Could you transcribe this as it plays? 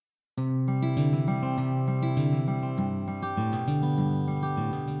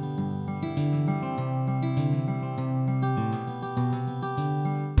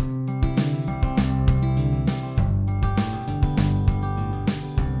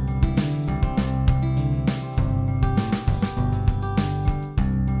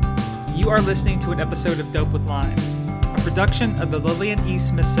are listening to an episode of Dope with Lime, a production of the Lillian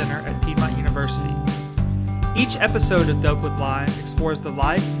Smith Center at Piedmont University. Each episode of Dope with Lime explores the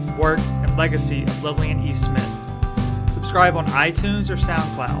life, work, and legacy of Lillian Smith. Subscribe on iTunes or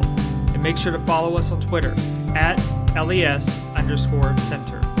SoundCloud, and make sure to follow us on Twitter at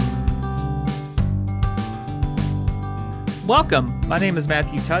LES_center. Welcome. My name is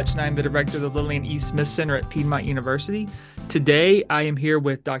Matthew Touch, and I'm the director of the Lillian Smith Center at Piedmont University. Today, I am here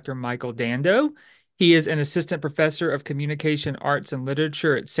with Dr. Michael Dando. He is an assistant professor of communication arts and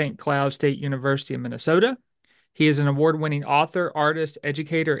literature at St. Cloud State University in Minnesota. He is an award-winning author, artist,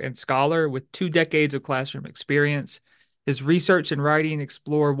 educator, and scholar with 2 decades of classroom experience. His research and writing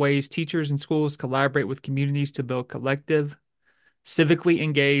explore ways teachers and schools collaborate with communities to build collective, civically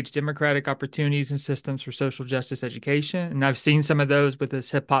engaged, democratic opportunities and systems for social justice education. And I've seen some of those with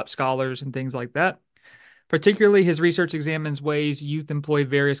his hip-hop scholars and things like that. Particularly, his research examines ways youth employ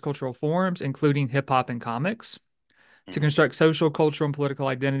various cultural forms, including hip-hop and comics, to construct social, cultural, and political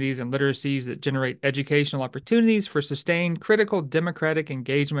identities and literacies that generate educational opportunities for sustained, critical, democratic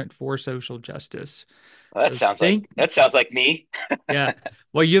engagement for social justice. Well, that sounds like me. Yeah.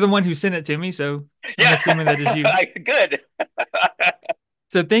 Well, you're the one who sent it to me, so I'm Yeah, assuming that is you. good.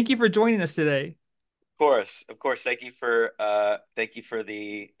 So thank you for joining us today. Of course. Thank you for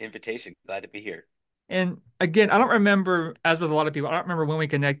the invitation. Glad to be here. And again, I don't remember, as with a lot of people, I don't remember when we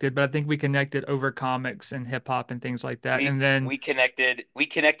connected, but I think we connected over comics and hip hop and things like that. We And then we connected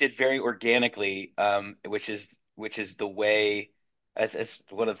very organically, which is the way. That's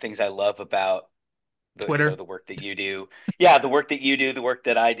one of the things I love about Twitter. the work that you do. Yeah, the work that you do, the work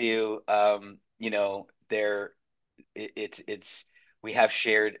that I do. There it's we have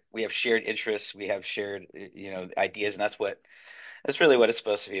shared interests, we have shared ideas, and that's really what it's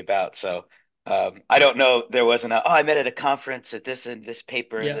supposed to be about. So I don't know, there wasn't I met at a conference at this and this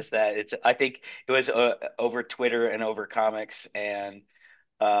paper and Yeah. this that. It's I think it was over Twitter and over comics and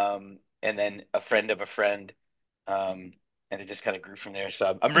then a friend of a friend, and it just kind of grew from there. So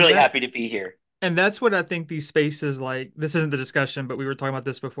I'm And really that happy to be here. and that's what I think these spaces like, this isn't the discussion, but we were talking about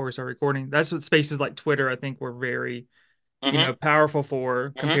this before we started recording. That's what spaces like Twitter, I think, were very, Hmm. powerful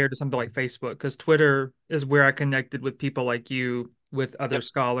for Hmm. compared to something like Facebook, because Twitter is where I connected with people like you, with other Yep.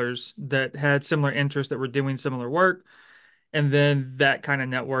 scholars that had similar interests that were doing similar work. And then that kind of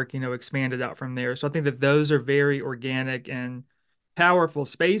network, expanded out from there. So I think that those are very organic and powerful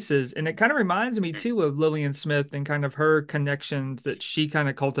spaces. And it kind of reminds me too of Lillian Smith and kind of her connections that she kind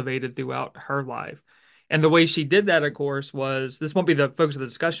of cultivated throughout her life. And the way she did that, of course, was this won't be the focus of the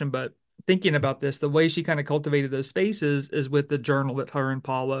discussion, but thinking about this, the way she kind of cultivated those spaces is with the journal that her and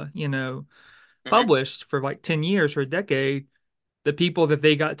Paula, Hmm. published for like 10 years, for a decade. The people that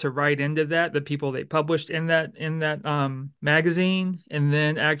they got to write into that, the people they published in that magazine, and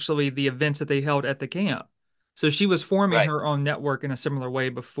then actually the events that they held at the camp. So she was forming Right. her own network in a similar way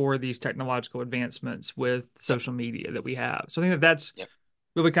before these technological advancements with Yep. social media that we have. So I think that that's Yep.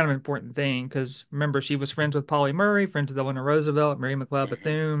 really kind of an important thing, because remember, she was friends with Polly Murray, friends with Eleanor Roosevelt, Mary McLeod Hmm.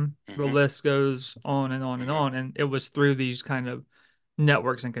 Bethune. The Hmm. list goes on and on and Hmm. on. And it was through these kind of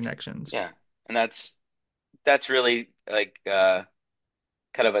networks and connections. Yeah. And that's really like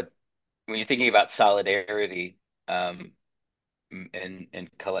kind of a when you're thinking about solidarity, um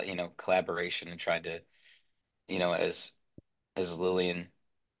collaboration, and trying to, as Lillian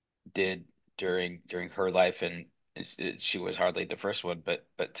did during her life, and she was hardly the first one,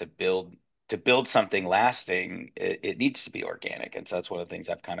 but to build something lasting, it needs to be organic. And so that's one of the things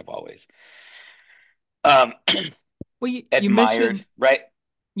I've kind of always um Well, you admired, mentioned right?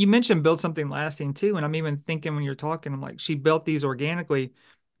 you mentioned build something lasting too, and I'm even thinking when you're talking, I'm like, she built these organically,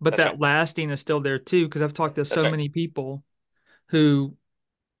 but That's right. that lasting is still there too, because I've talked to That's so right. many people who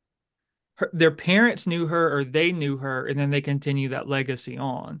their parents knew her or they knew her, and then they continue that legacy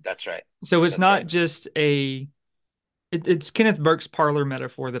on. That's right. So it's That's not right. just it's Kenneth Burke's parlor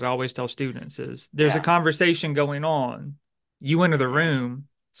metaphor that I always tell students is there's a Yeah. conversation going on. You enter the Hmm. room,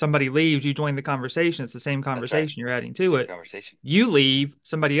 somebody leaves, you join the conversation. It's the same That's right. conversation you're adding to Same it. conversation. You leave,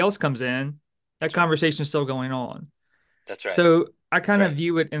 somebody else comes in, that That's right. conversation is still going on. That's right. So I That's kind of right.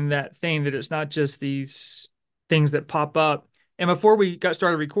 view it in that thing that it's not just these things that pop up. And before we got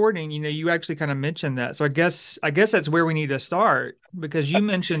started recording, you actually kind of mentioned that. So I guess that's where we need to start, because you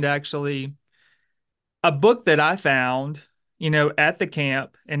mentioned actually a book that I found, at the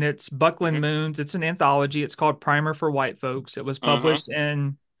camp, and it's Buckland Hmm. Moons. It's an anthology. It's called Primer for White Folks. It was Hmm. published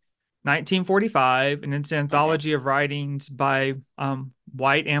in 1945, and it's an Hmm. anthology of writings by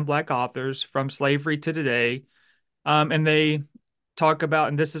white and black authors from slavery to today. And they talk about,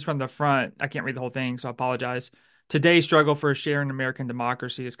 and this is from the front, I can't read the whole thing, so I apologize. today struggle for a share in American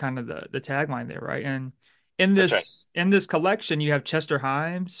democracy is kind of the tagline there, right? And in That's right. this collection, you have Chester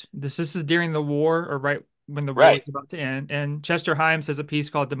Himes. This is during the war, or right when the war is Right. about to end. And Chester Himes has a piece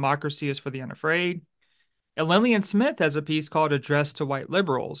called "Democracy is for the Unafraid." And Lillian Smith has a piece called "Address to White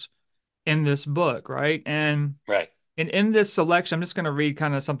Liberals" in this book, right? Right. And in this selection, I'm just going to read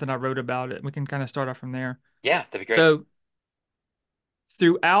kind of something I wrote about it. We can kind of start off from there. Yeah, that'd be great. So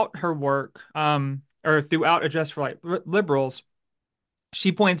throughout her work, or throughout Address for White Liberals,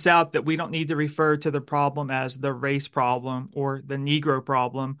 she points out that we don't need to refer to the problem as the race problem or the Negro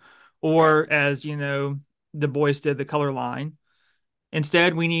problem, Right. or as, Du Bois did, the color line.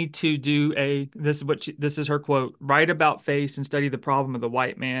 Instead, we need to do this is her quote, write about face and study the problem of the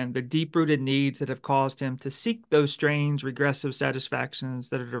white man, the deep-rooted needs that have caused him to seek those strange regressive satisfactions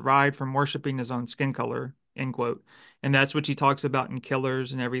that are derived from worshiping his own skin color, end quote. And that's what she talks about in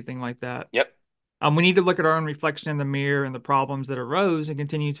Killers and everything like that. Yep. We need to look at our own reflection in the mirror and the problems that arose and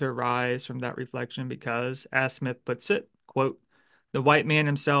continue to arise from that reflection because, as Smith puts it, quote, the white man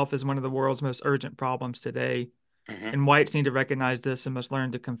himself is one of the world's most urgent problems today, Hmm. and whites need to recognize this and must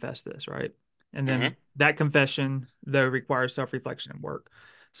learn to confess this, right? And Hmm. then that confession, though, requires self-reflection and work.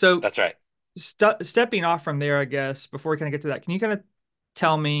 So, That's right. stepping off from there, I guess, before we kind of get to that, can you kind of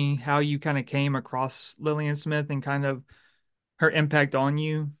tell me how you kind of came across Lillian Smith and kind of her impact on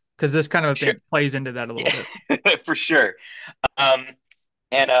you? Because this kind of Sure. thing plays into that a little Yeah, bit. for sure. Um,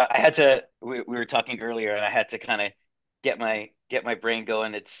 and I had to. We were talking earlier, and I had to kind of get my brain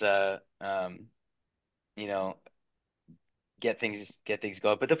going. It's you know, get things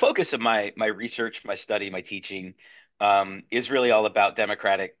going. But the focus of my research, my study, my teaching, is really all about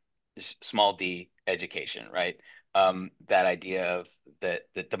democratic small d education, right? That idea of that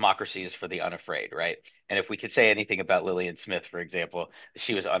democracy is for the unafraid, right? And if we could say anything about Lillian Smith, for example,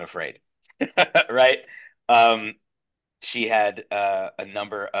 she was unafraid, right? Um, she had a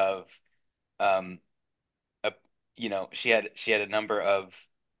number of um, a, she had a number of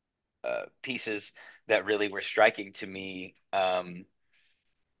pieces that really were striking to me, as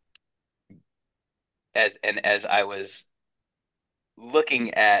I was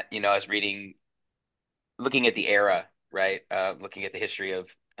looking at, I was looking at the era, right? Looking at the history of,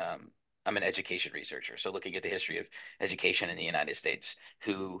 I'm an education researcher, so looking at the history of education in the United States,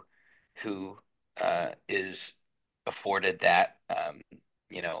 who is afforded that,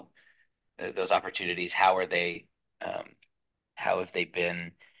 you know, those opportunities. Um, how have they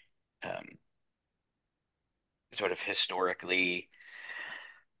been, um, sort of historically,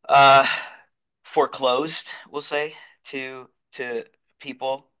 uh, foreclosed, we'll say, to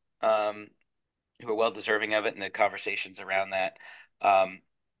people, um, who are well deserving of it, and the conversations around that. Um,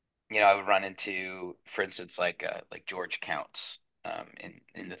 I would run into, for instance, like George Counts,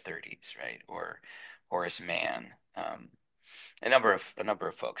 in the 30s, right, or Horace Mann, a number of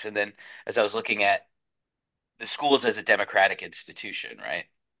folks. And then as I was looking at the schools as a democratic institution, right,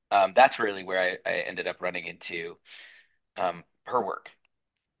 that's really where I ended up running into, her work.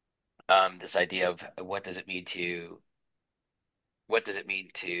 This idea of what does it mean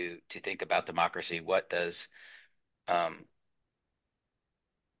to think about democracy? Um,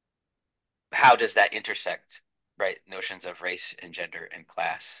 how does that intersect, right? Notions of race and gender and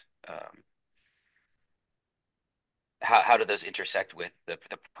class. Um, how do those intersect with the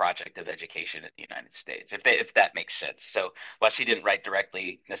project of education in the United States, if that makes sense? So while she didn't write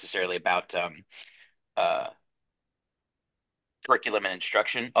directly necessarily about, uh, curriculum and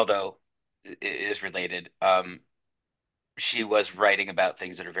instruction, although it is related, she was writing about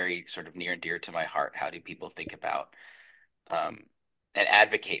things that are very sort of near and dear to my heart. How do people think about, um, and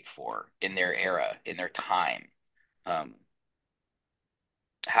advocate for in their era, in their time? Um,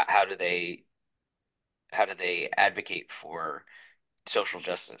 how do they advocate for social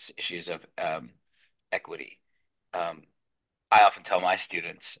justice issues of, equity? Um, I often tell my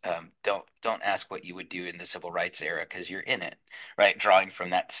students, don't ask what you would do in the civil rights era because you're in it, right? Drawing from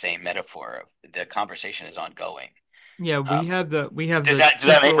that same metaphor of the conversation is ongoing. Yeah, we Um, have does that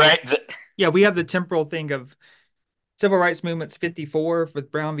make temporal. right? Yeah, we have the temporal thing of civil rights movements 54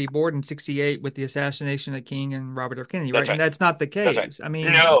 with Brown v. Board and 68 with the assassination of King and Robert F. Kennedy, right? That's And right. that's not the That's right. case. I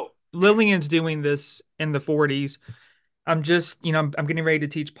mean, No. Lillian's doing this in the 40s. I'm getting ready to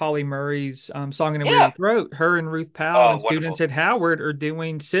teach Polly Murray's Song in a Weary Yeah. Throat. Her and Ruth Powell Oh, and students wonderful. at Howard are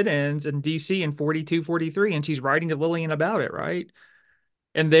doing sit-ins in DC in 42, 43, and she's writing to Lillian about it, right?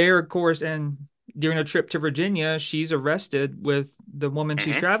 And there, of course, and during a trip to Virginia, she's arrested with the woman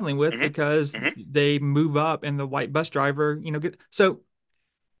she's Hmm. traveling with Hmm. because Hmm. they move up and the white bus driver, so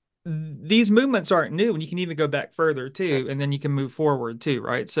these movements aren't new, and you can even go back further Sure. too, and then you can move forward too,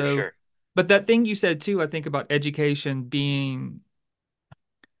 right? For So sure. But that thing you said too, I think about education being,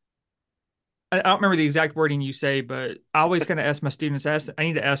 I don't remember the exact wording you say, but I always kind of ask my students, I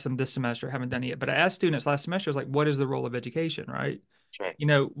need to ask them this semester, I haven't done it yet, but I asked students last semester, I was like, what is the role of education, right? That's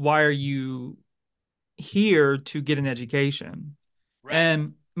right. Why are you here to get an education? Right.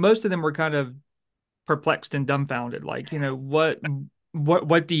 And most of them were kind of perplexed and dumbfounded, like,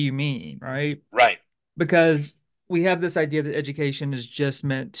 what do you mean, right? Right. Because we have this idea that education is just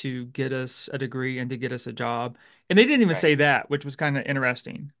meant to get us a degree and to get us a job. And they didn't even Right. say that, which was kind of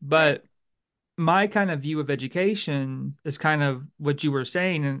interesting. Right. But my kind of view of education is kind of what you were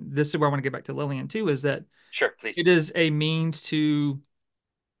saying, and this is where I want to get back to Lillian too, is that Sure, please. it is a means to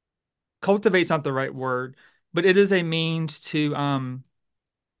cultivate's not the right word, but it is a means to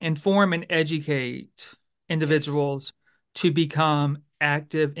inform and educate Yes. individuals to become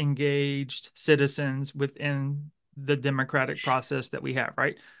active, engaged citizens within the democratic process that we have,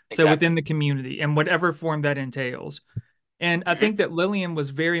 right? So Exactly. within the community and whatever form that entails. And I Hmm. think that Lillian was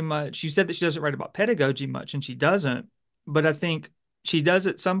very much, you said that she doesn't write about pedagogy much, and she doesn't, but I think she does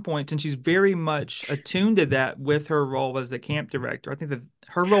at some points, and she's very much attuned to that with her role as the camp director. I think that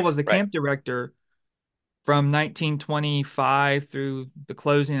her role as the Right. camp director from 1925 through the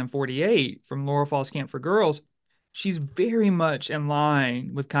closing in 48 from Laurel Falls Camp for Girls, she's very much in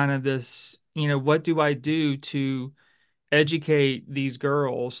line with kind of this, what do I do to educate these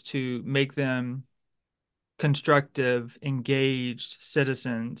girls to make them constructive, engaged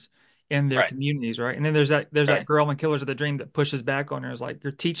citizens in their Right. communities, right? And then there's that Right. girl in Killers of the Dream that pushes back on her is like,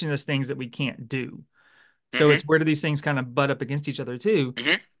 you're teaching us things that we can't do. So Hmm. it's where do these things kind of butt up against each other too?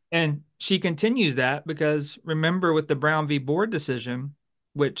 Hmm. And she continues that because remember with the Brown v. Board decision,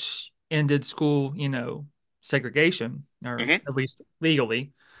 which ended school, segregation, or Hmm. at least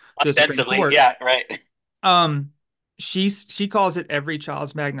legally, to the Supreme Ostensibly, Court. yeah, right. Um, she calls it every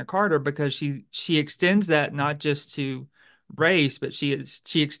child's Magna Carta because she extends that not just to race, but she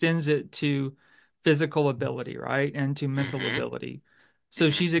extends it to physical ability, right, and to mental Hmm. ability. So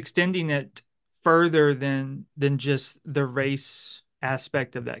Hmm. she's extending it further than just the race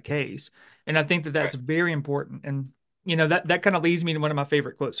aspect of that case, and I think that That's that's right. very important. And that kind of leads me to one of my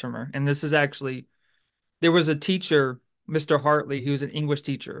favorite quotes from her, and this is actually there was a teacher, Mr. Hartley, who's an English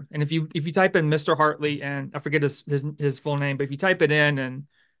teacher. And if you type in Mr. Hartley and I forget his full name, but if you type it in and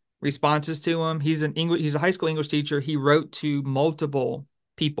responses to him, he's a high school English teacher. He wrote to multiple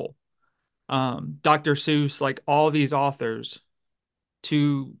people, Dr. Seuss, like all these authors,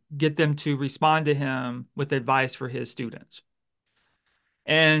 to get them to respond to him with advice for his students.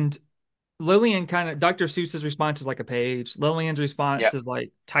 And Lillian kind of Dr. Seuss's response is like a page. Lillian's response Yeah. is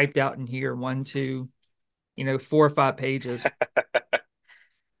like typed out in here, one, two, 4 or 5 pages.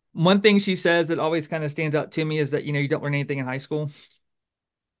 One thing she says that always kind of stands out to me is that you don't learn anything in high school,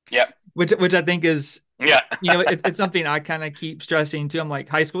 Yeah. which I think is Yeah. it's something I kind of keep stressing too. I'm like,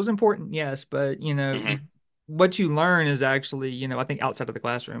 high school is important, yes, but Hmm. what you learn is actually I think outside of the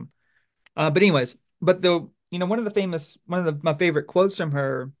classroom. But anyways, but one of my favorite quotes from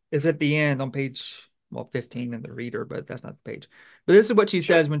her is at the end on page 15 in the reader, but that's not the page. But this is what she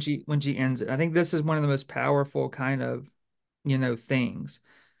Sure. says when she ends it. I think this is one of the most powerful kind of things.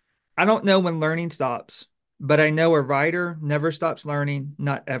 I don't know when learning stops, but I know a writer never stops learning,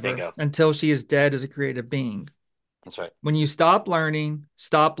 not ever, Bingo. until she is dead as a creative being. That's right. When you stop learning,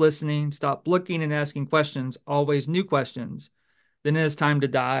 stop listening, stop looking and asking questions, always new questions, then it is time to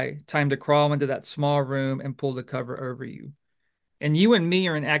die, time to crawl into that small room and pull the cover over you. And you and me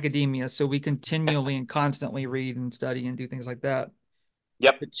are in academia, so we continually and constantly read and study and do things like that.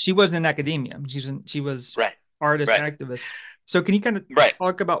 Yep. But she wasn't in academia. She was Right. artist Right. activist. So can you kind of Right.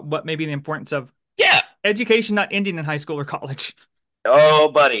 talk about what maybe the importance of Yeah. education not ending in high school or college? Oh,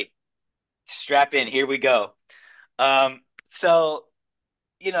 buddy. Strap in. Here we go. Um, so,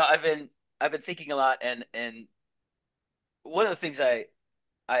 I've been thinking a lot, and one of the things I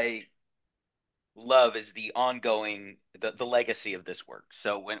love is the ongoing the legacy of this work.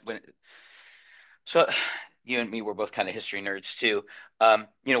 So so you and me were both kind of history nerds too.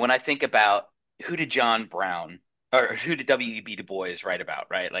 When I think about who did John Brown or who did W.E.B. Du Bois write about,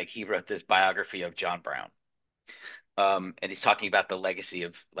 right? Like he wrote this biography of John Brown. And he's talking about the legacy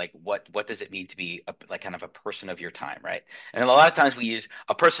of like what does it mean to be like kind of a person of your time, right? And a lot of times we use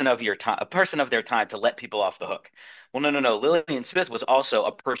a person of your time, a person of their time to let people off the hook. Well, no, no, no. Lillian Smith was also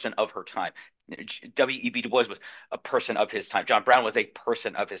a person of her time. W.E.B. Du Bois was a person of his time. John Brown was a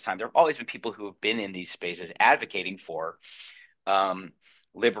person of his time. There have always been people who have been in these spaces advocating for um,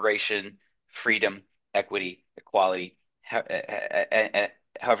 liberation, freedom, equity, equality,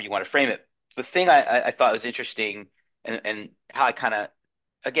 however you want to frame it. The thing I thought was interesting and how I kind of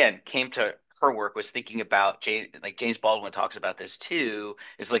again came to her work was thinking about James Baldwin talks about this too,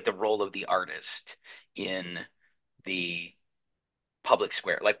 is like the role of the artist in the public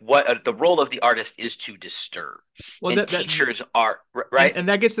square. Like what the role of the artist is to disturb, Well, and that teachers are right. and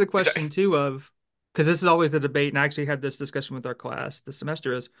that gets to the Sorry. question too of, because this is always the debate, and I actually had this discussion with our class this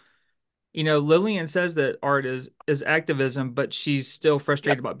semester is, Lillian says that art is activism, but she's still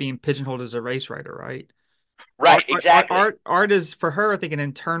frustrated Yep. about being pigeonholed as a race writer, right? Right. Exactly. Art is for her, I think, an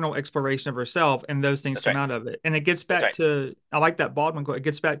internal exploration of herself, and those things That's come right. out of it. And it gets That's back right. to, I like that Baldwin quote. It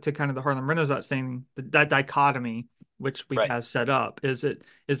gets back to kind of the Harlem Renaissance thing, that dichotomy which we Right. have set up. Is it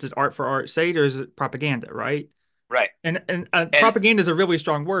art for art's sake, or is it propaganda, right? Right. And And propaganda is a really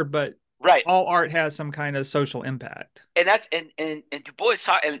strong word, but right. all art has some kind of social impact. And that's and Du Bois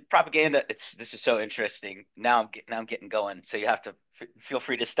taught and propaganda. It's this is so interesting. Now I'm getting going. So you have to feel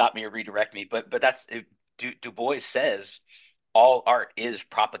free to stop me or redirect me. But that's Du Bois says all art is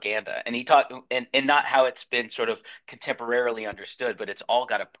propaganda, and he taught and not how it's been sort of contemporarily understood, but it's all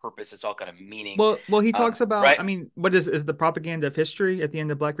got a purpose. It's all got a meaning. Well, he talks about, Right? I mean, what is the propaganda of history at the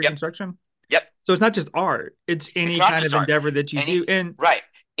end of Black Yep. Reconstruction? Yep. So it's not just art; it's It's any not kind just of art. endeavor that you do. And Right.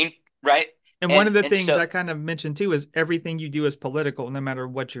 In, right. and one of the And things so I kind of mentioned too is everything you do is political, no matter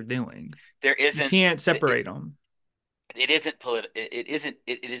what you're doing. there You isn't can't it, separate them. it isn't political. It isn't.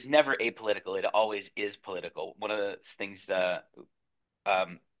 It is never apolitical. It always is political. One of the things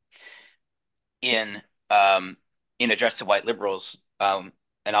um, in um, in Address to White Liberals, and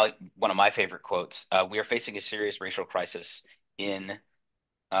one of my favorite quotes: "We are facing a serious racial crisis in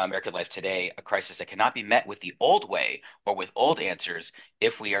American life today, a crisis that cannot be met with the old way or with old answers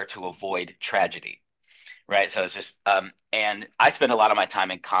if we are to avoid tragedy." Right. So it's just, and I spend a lot of my time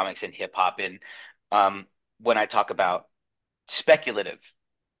in comics and hip hop, and when I talk about speculative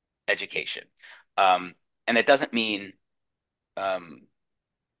education. Um, and it doesn't mean um,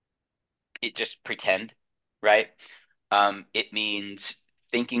 it just pretend, right? It means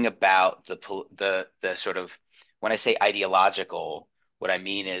thinking about the sort of when I say ideological, what I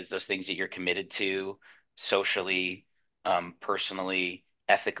mean is those things that you're committed to socially, personally,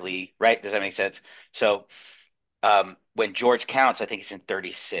 ethically, right? Does that make sense? So when George Counts, I think it's in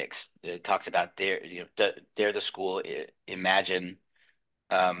 36, it talks about dare the school imagine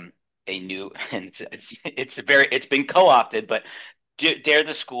a new and it's been co-opted, but dare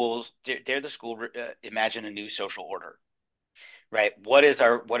the school imagine a new social order, right? What is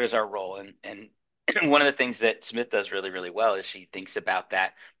our role? And one of the things that Smith does really really well is she thinks about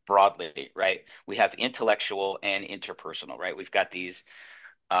that broadly, right? We have intellectual and interpersonal, right? We've got these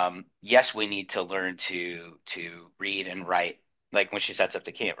yes, we need to learn to read and write. Like when she sets up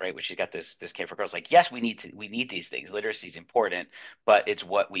the camp, right? When she's got this camp for girls, like yes, we need these things. Literacy is important, but it's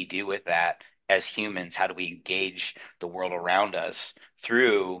what we do with that as humans. How do we engage the world around us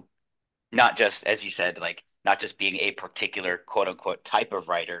through not just, as you said, like not just being a particular quote unquote type of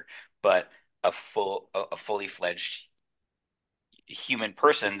writer, but a fully fledged human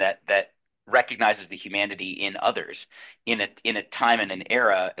person that recognizes the humanity in others in a time and an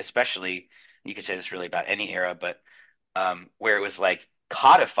era, especially you could say this really about any era, but where it was like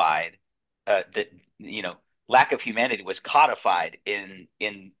codified that lack of humanity was codified in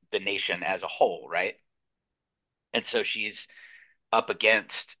the nation as a whole, right? And so she's up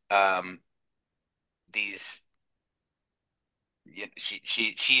against these.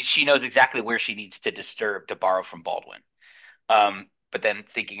 She knows exactly where she needs to disturb to borrow from Baldwin. But then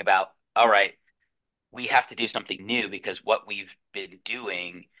thinking about, all right, we have to do something new because what we've been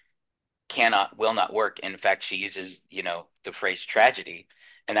doing will not work. In fact, she uses, the phrase tragedy.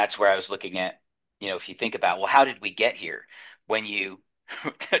 And that's where I was looking at, if you think about, well, how did we get here? When you,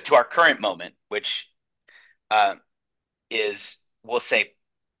 to our current moment, which uh, is, we'll say,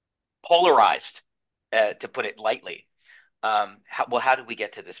 polarized, to put it lightly. How did we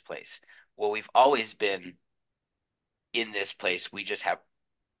get to this place? Well, we've always been in this place. We just have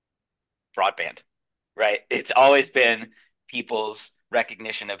broadband, right? It's always been people's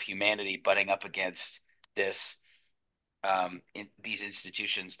recognition of humanity butting up against this these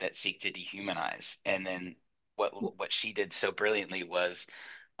institutions that seek to dehumanize. And then what Well, what she did so brilliantly was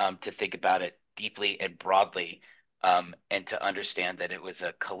to think about it deeply and broadly, and to understand that it was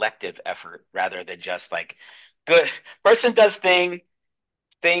a collective effort rather than just like good person does thing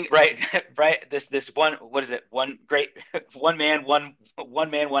right right this one what is it one great one man one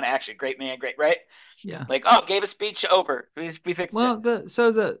action great man great right yeah. like oh gave a speech over we fixed it. Well,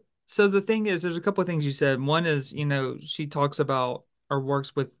 the thing is, there's a couple of things you said. One is, she talks about or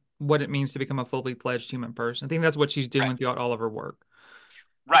works with what it means to become a fully fledged human person. I think that's what she's Right. doing throughout all of her work.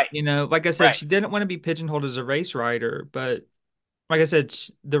 Right. Like I said, Right. she didn't want to be pigeonholed as a race writer, but like I said,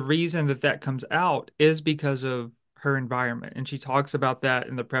 the reason that that comes out is because of her environment. And she talks about that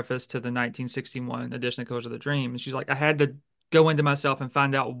in the preface to the 1961 edition of Colors of the Dream. And she's like, I had to go into myself and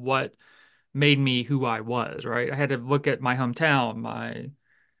find out what made me who I was, right? I had to look at my hometown, my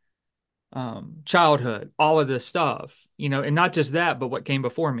childhood, all of this stuff, and not just that, but what came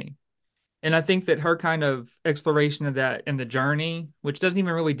before me. And I think that her kind of exploration of that in the journey, which doesn't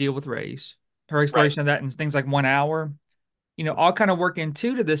even really deal with race, her Right. exploration of that in things like 1 hour, all kind of work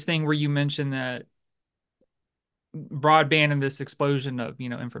into to this thing where you mentioned that broadband and this explosion of,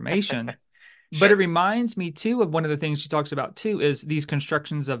 information. But it Sure. reminds me too of one of the things she talks about too is these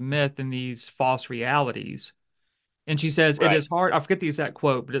constructions of myth and these false realities. And she says it Right. is hard. I forget the exact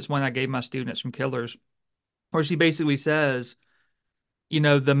quote, but it's one I gave my students from Killers, where she basically says,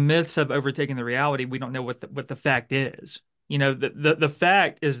 the myths have overtaken the reality. We don't know what the fact is. The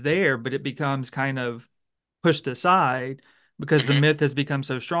fact is there, but it becomes kind of pushed aside because the Hmm. myth has become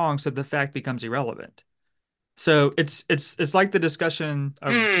so strong, so the fact becomes irrelevant. So it's like the discussion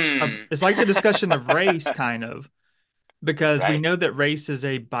of Hmm. it's like the discussion of race, kind of, because we Right. know that race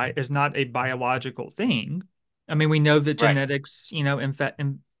is not a biological thing. I mean, we know that Right. genetics,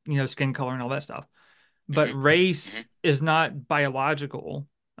 and skin color and all that stuff, but Hmm. Hmm. race is not biological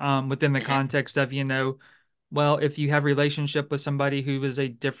within the Hmm. context of, well, if you have a relationship with somebody who is a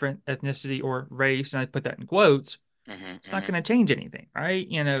different ethnicity or race, and I put that in quotes, Hmm. it's not Hmm. going to change anything, right?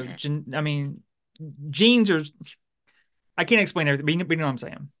 Hmm. I mean, genes are, I can't explain everything, but you know what I'm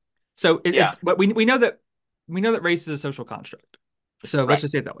saying. So Yeah. but we know that race is a social construct. So let's Right.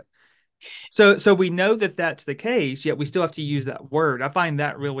 just say it that way. So we know that that's the case, yet we still have to use that word. I find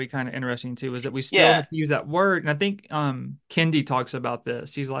that really kind of interesting too, is that we still Yeah. have to use that word. And I think Kendi talks about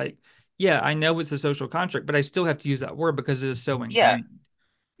this. He's like, yeah, I know it's a social construct, but I still have to use that word because it is so Yeah. ingrained.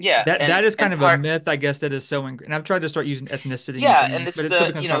 Yeah. That is kind And of a part. myth, I guess, that is so ingrained. And I've tried to start using ethnicity and Yeah. And things, but it's it still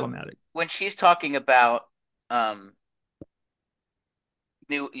the becomes problematic. when she's talking about um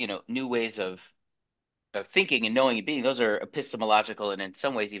new ways of thinking and knowing and being, those are epistemological and in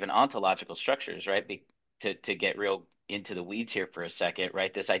some ways even ontological structures, right? To get real into the weeds here for a second,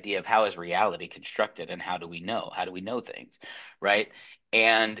 right? This idea of how is reality constructed and how do we know? How do we know things, right?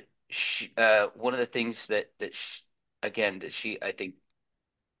 And one of the things again, that she, I think,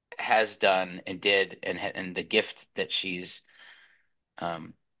 has done and did, and the gift that she's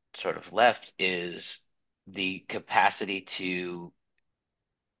um, sort of left is the capacity to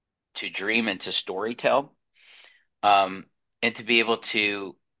dream and to storytell, um, and to be able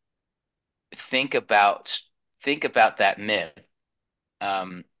to think about think about that myth,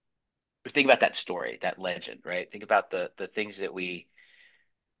 um, think about that story, that legend, right? Think about the things that we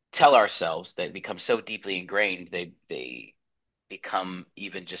tell ourselves that become so deeply ingrained, they become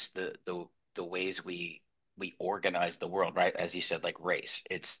even just the ways we organize the world, right? As you said, like race.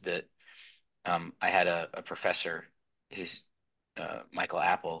 It's the I had a professor who's Michael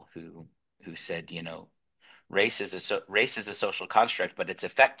Apple who said, race is a social construct, but its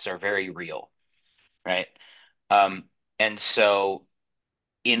effects are very real, right? Um, and so,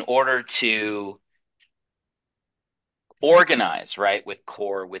 in order to organize, right, with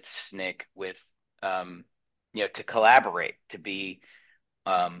CORE, with SNCC, with to collaborate,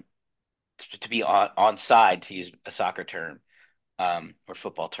 um, to be on side, to use a soccer term, or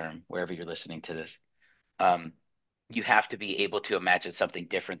football term, wherever you're listening to this, um, you have to be able to imagine something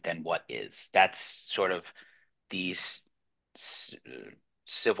different than what is. That's sort of these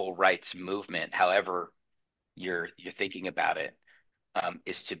civil rights movement, however you're thinking about it,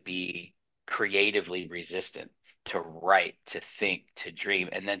 is to be creatively resistant, to write, to think, to dream,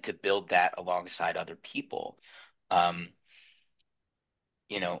 and then to build that alongside other people. Um,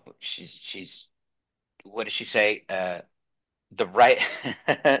 she's what does she say? The right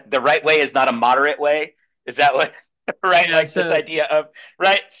the right way is not a moderate way. Is that what right? Yeah, Like this so idea of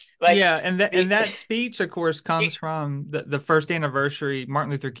right, like yeah, and that the and that speech, of course, comes he, from the first anniversary.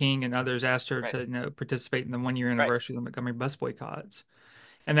 Martin Luther King and others asked her right, to, participate in the 1 year right, anniversary of the Montgomery bus boycotts,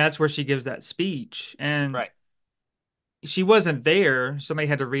 and that's where she gives that speech. And right. she wasn't there; somebody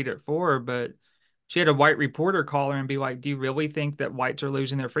had to read it for her. But she had a white reporter call her and be like, "Do you really think that whites are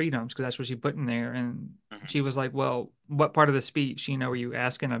losing their freedoms?" Because that's what she put in there. And Hmm. she was like, "Well, what part of the speech, are you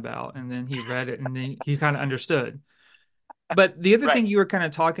asking about?" And then he read it, and then he kind of understood. But the other Right. thing you were kind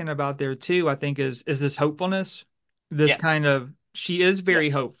of talking about there too, I think, is this hopefulness. This Yes. kind of she is very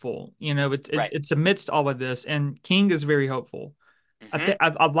Yes. hopeful. Right. It's amidst all of this, and King is very hopeful. I Hmm. think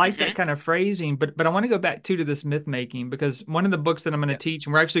I like that Hmm. kind of phrasing, but I want to go back to this myth making because one of the books that I'm going to Yeah. teach,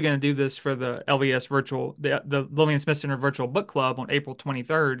 and we're actually going to do this for the LES virtual, the Lillian Smith Center virtual book club on April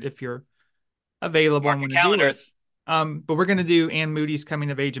 23rd, if you're available and Mark your want to do it. calendars. But we're going to do Ann Moody's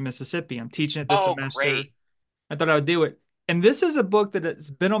Coming of Age in Mississippi. I'm teaching it this Oh, semester. great. I thought I would do it. And this is a book that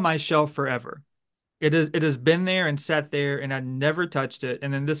has been on my shelf forever. It has been there and sat there and I never touched it.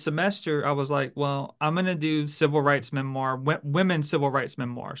 And then this semester I was like, well, I'm gonna do civil rights memoir, women's civil rights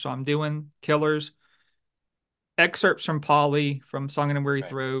memoir. So I'm doing Killers, excerpts from Polly from Song in a Weary Right.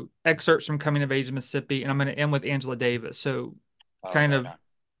 Throat, excerpts from Coming of Age in Mississippi, and I'm gonna end with Angela Davis. So Oh, kind right of on.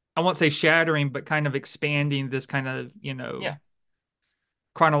 I won't say shattering, but kind of expanding this kind of, Yeah.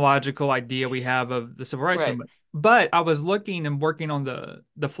 chronological idea we have of the civil rights Right. movement. But I was looking and working on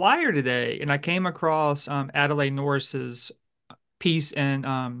the flyer today, and I came across Adelaide Norris's piece in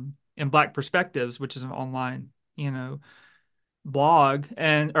Black Perspectives, which is an online, blog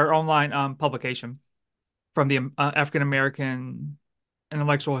and or online publication from the African American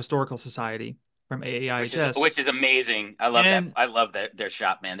Intellectual Historical Society from AAIHS. Which is amazing. I love that. And I love their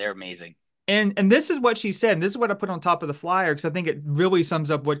shop, man. They're amazing. and this is what she said, and this is what I put on top of the flyer because I think it really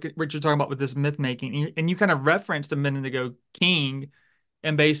sums up what you're talking about with this myth making. And you kind of referenced a minute ago King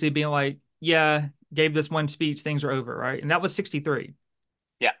and basically being like, yeah, gave this one speech, things are over, right? And that was 63.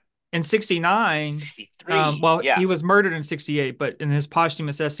 Yeah. In 69, 63. well, Yeah. he was murdered in 68, but in his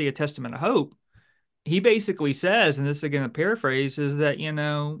posthumous essay, A Testament of Hope, he basically says, and this is again a paraphrase, is that,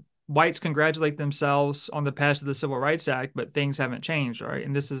 whites congratulate themselves on the passage of the Civil Rights Act, but things haven't changed, right?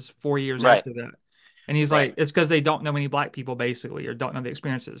 And this is 4 years Right. after that. And he's Right. like, it's because they don't know any black people, basically, or don't know the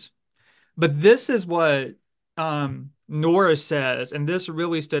experiences. But this is what Nora says, and this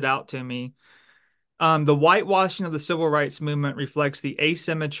really stood out to me. The whitewashing of the civil rights movement reflects the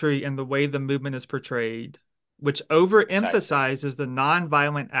asymmetry in the way the movement is portrayed, which Precisely. overemphasizes the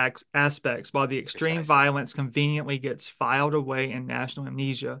nonviolent aspects while the extreme Precisely. violence conveniently gets filed away in national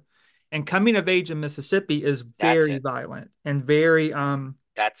amnesia. And Coming of Age in Mississippi is That's very it. violent and very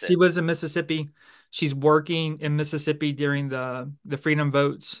That's she it. lives in Mississippi. She's working in Mississippi during the freedom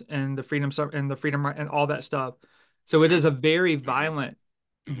votes and the freedom and all that stuff. So it Hmm. is a very Hmm. violent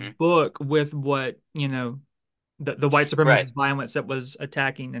Hmm. book with what, the white Right. supremacist violence that was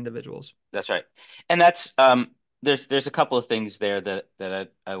attacking individuals. That's right. And that's there's a couple of things there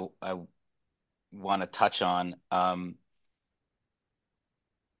that I want to touch on.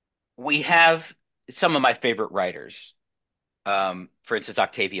 We have some of my favorite writers. For instance,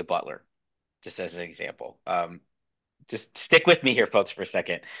 Octavia Butler, just as an example. Just stick with me here, folks, for a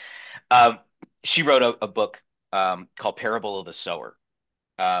second. Um, she wrote a book called Parable of the Sower,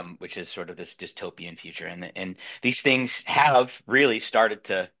 which is sort of this dystopian future, and these things have really started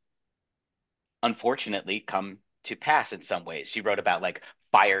to, unfortunately, come to pass in some ways. She wrote about like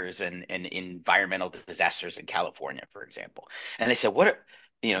fires and environmental disasters in California, for example. And they said, what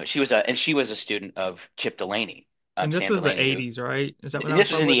are, she was a student of Chip Delaney, And this Sam was the Delaney, who 80s, right? Is that when that was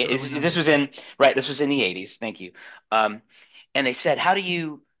this was in published? the Early this 90s? was in right, this was in the 80s. Thank you. Um, and they said, how do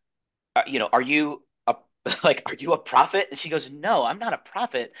you, are you a like, are you a prophet? And she goes, no, I'm not a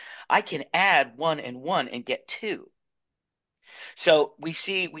prophet. I can add one and one and get two. So we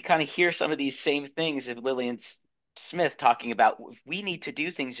kind of hear some of these same things of Lillian Smith talking about we need to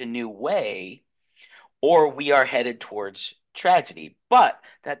do things a new way or we are headed towards tragedy. But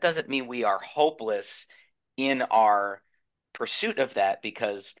that doesn't mean we are hopeless in our pursuit of that,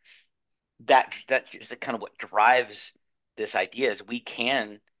 because that's just kind of what drives this idea is we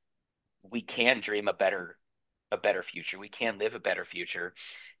can dream a better future. We can live a better future.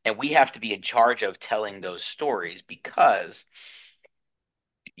 And we have to be in charge of telling those stories because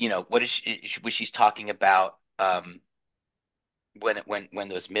what is what she's talking about, when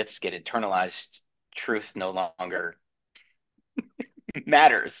those myths get internalized, truth no longer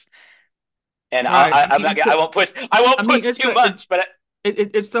matters. And Right. I I'm mean, not I won't push it's too much, but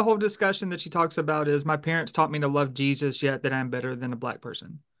it's the whole discussion that she talks about is my parents taught me to love Jesus, yet that I'm better than a black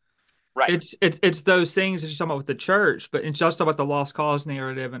person. right. It's those things that she's talking about with the church, but it's just about the lost cause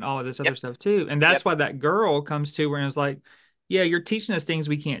narrative and all of this other Yep. stuff too. And that's Yep. why that girl comes to where it's like, yeah, you're teaching us things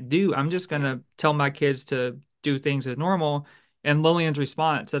we can't do. I'm just Mm-hmm. gonna tell my kids to do things as normal. And Lillian's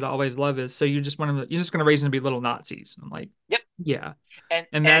response that I always love is, so you're just gonna raise them to be little Nazis. I'm like, Yep. yeah. And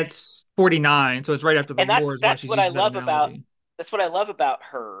And and that's 49, so it's right after the and war is why that's she's what I using that love about analogy.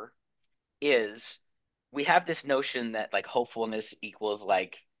 her is we have this notion that like hopefulness equals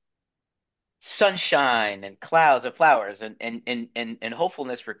like sunshine and clouds and flowers, and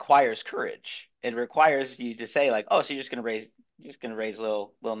hopefulness requires courage. It requires you to say like, oh, so you're just gonna raise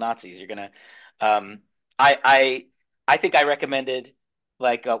little Nazis. You're gonna um I think I recommended,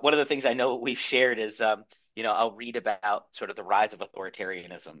 like, one of the things I know we've shared is I'll read about sort of the rise of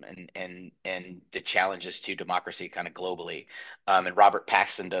authoritarianism and the challenges to democracy kind of globally. And Robert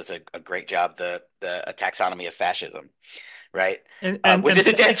Paxton does a great job, the a taxonomy of fascism, right? And Which is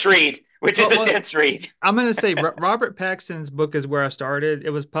a dense read, which is well, a dense read. I'm going to say Robert Paxton's book is where I started. It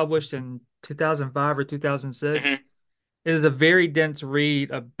was published in 2005 or 2006. Hmm. It is a very dense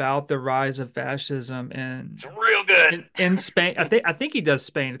read about the rise of fascism It's real good. in Spain. I think he does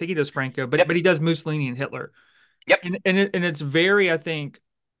Spain. I think he does Franco, but Yep. he does Mussolini and Hitler. Yep. And it's very, I think,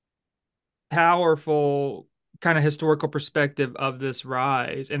 powerful kind of historical perspective of this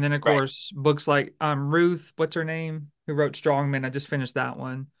rise. And then of Right. course books like Ruth, what's her name, who wrote Strongman. I just finished that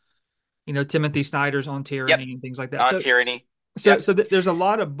one. Timothy Snyder's On Yep. Tyranny and things like that. On So tyranny. so Yep. so th there's a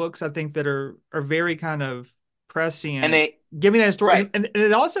lot of books I think that are very kind of And prescient, they giving that story, right. and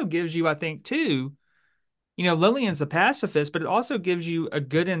it also gives you, I think, too, Lillian's a pacifist, but it also gives you a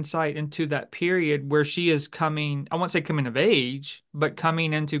good insight into that period where she is coming, I won't say coming of age, but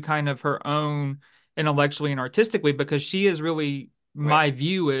coming into kind of her own intellectually and artistically, because she is really, Right. my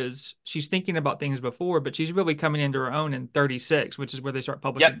view is she's thinking about things before, but she's really coming into her own in 36, which is where they start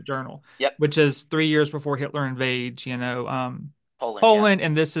publishing Yep. the journal, Yep. which is 3 years before Hitler invades, Poland, yeah. Poland,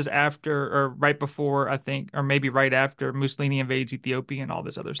 and this is after or right before, I think, or maybe right after Mussolini invades Ethiopia and all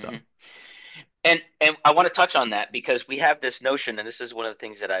this other stuff. Hmm. And I want to touch on that because we have this notion, and this is one of the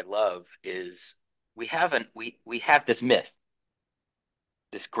things that I love is we have this myth,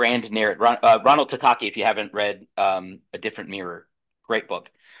 this grand narrative. Ronald Takaki, if you haven't read A Different Mirror, great book,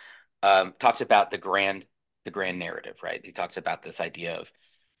 talks about the grand narrative, right? He talks about this idea of,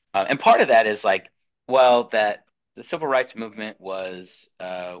 and part of that is like, well, that the civil rights movement was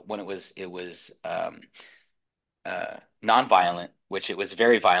when it was nonviolent, which it was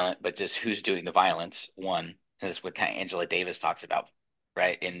very violent, but just who's doing the violence? One, and this is what kind of Angela Davis talks about,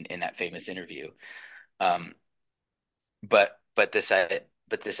 right, in that famous interview. Um, but this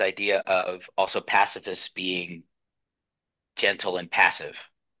idea of also pacifists being gentle and passive,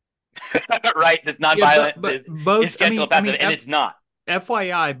 right? This Yeah, but nonviolence but is both. I gentle mean, and I passive, mean, and it's not.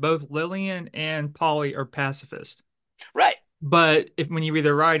 FYI, both Lillian and Polly are pacifist. Right, But if when you read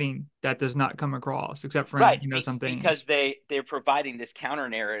their writing, that does not come across, except for in right, some because things. they're providing this counter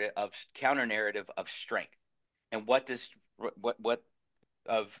narrative of strength, and what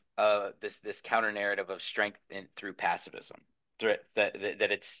of this counter narrative of strength through pacifism, that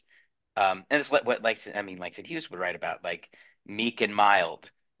it's and it's what like I mean like St. Hughes would write about, like meek and mild,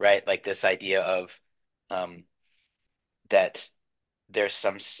 right? Like this idea of um that there's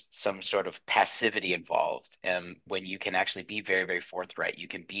some sort of passivity involved, when you can actually be very, very forthright. You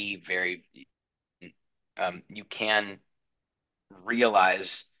can be very you can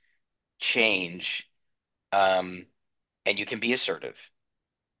realize change, um and you can be assertive,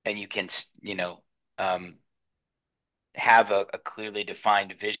 and you can um have a clearly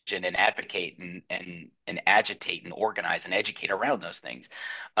defined vision and advocate and agitate and organize and educate around those things.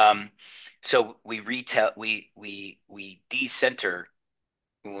 Um, so we decenter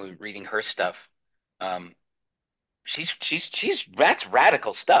when we're reading her stuff. Um, she's that's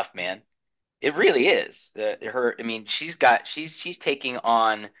radical stuff, man. It really is. I mean, she's taking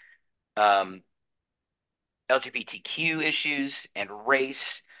on um, LGBTQ issues and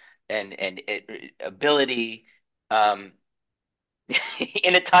race and ability. Um,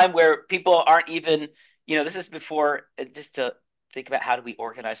 in a time where people aren't even, this is before, just to think about how do we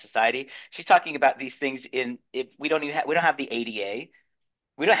organize society. She's talking about these things in if we don't have the ADA.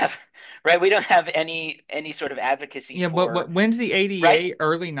 We don't have right. We don't have any sort of advocacy Yeah, but for when's the right. ADA?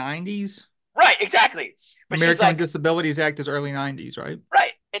 Early 90s? Right, exactly. But she's American with like, Disabilities Act is early 90s, right?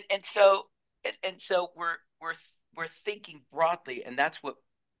 right. And so we're thinking broadly, and that's what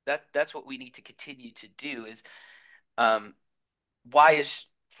we need to continue to do is um why is,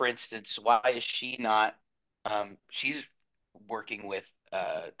 for instance, why is she not? She's working with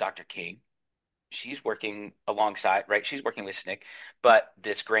Dr. King. She's working alongside, right? She's working with SNCC, but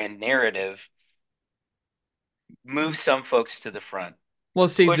this grand narrative moves some folks to the front, Well,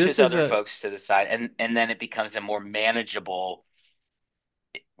 see, this pushes is other a folks to the side, and then it becomes a more manageable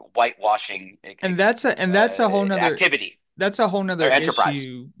whitewashing that's a whole nother activity or enterprise.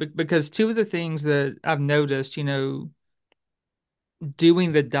 issue, because two of the things that I've noticed,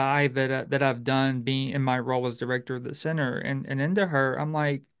 doing the dive that I've done, being in my role as director of the center, and into her, I'm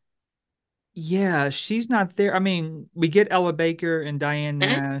like, yeah, she's not there. I mean, we get Ella Baker and Diane Hmm.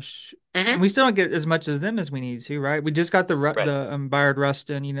 Nash, and Hmm. we still don't get as much as them as we need to, right? We just got Right. Bayard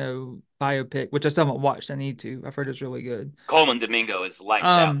Rustin, biopic, which I still haven't watched. I need to. I've heard it's really good. Coleman Domingo is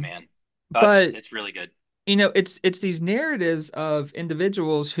lights out, Um, man. That's but it's really good. it's these narratives of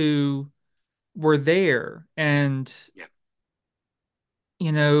individuals who were there and, Yeah.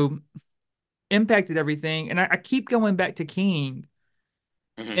 you know, impacted everything. And I keep going back to King.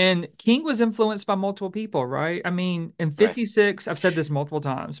 Hmm. And King was influenced by multiple people, right? I mean, in Right. 56, I've said this multiple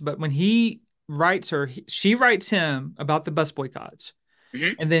times, but when he writes her, she writes him about the bus boycotts.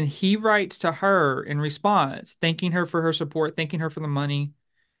 Hmm. And then he writes to her in response, thanking her for her support, thanking her for the money.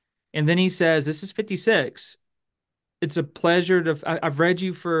 And then he says, "This is 56. It's a pleasure I've read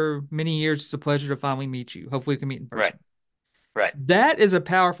you for many years. It's a pleasure to finally meet you. Hopefully, we can meet in Right. person." Right. That is a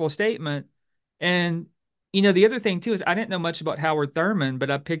powerful statement. And, the other thing too is I didn't know much about Howard Thurman, but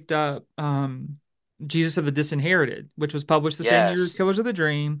I picked up Jesus of the Disinherited, which was published the same year as Yes. Killers of the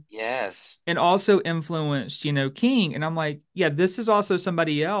Dream Yes. and also influenced, King. And I'm like, yeah, this is also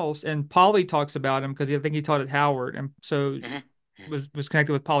somebody else. And Polly talks about him because I think he taught at Howard, and so Hmm. was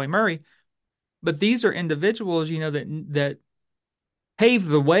connected with Polly Murray. But these are individuals, that paved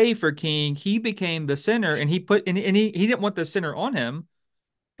the way for King. He became the center, and he didn't want the center on him.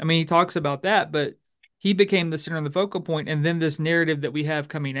 I mean, he talks about that, but he became the center and the focal point, and then this narrative that we have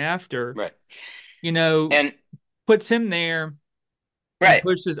coming after, Right. you know, And puts him there and right.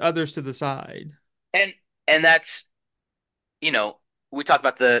 pushes others to the side. And and that's, you know, we talk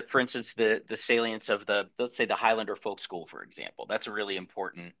about for instance, the salience of let's say the Highlander Folk School, for example. That's a really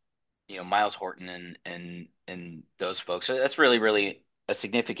important, Miles Horton and those folks. So that's really, really a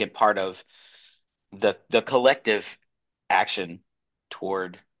significant part of the collective action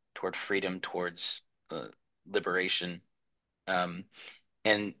toward freedom, towards uh, liberation. Um,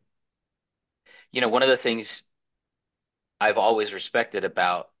 and one of the things I've always respected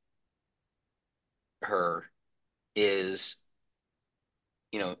about her is,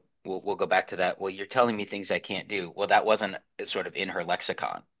 we'll go back to that. Well, you're telling me things I can't do. Well, that wasn't sort of in her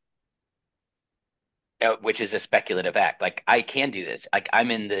lexicon, which is a speculative act. Like, I can do this. Like, I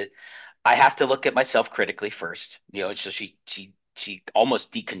have to look at myself critically first. So she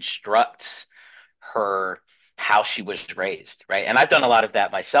almost deconstructs her how she was raised, right? And I've done a lot of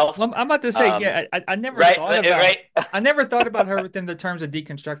that myself. Well, I'm about to say, Um, yeah, I never right, thought about right, I never thought about her within the terms of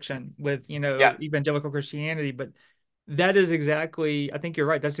deconstruction with, yeah, evangelical Christianity, but that is exactly, I think you're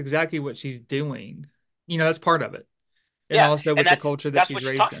right. That's exactly what she's doing. That's part of it. And yeah, also and with the culture that that's she's what she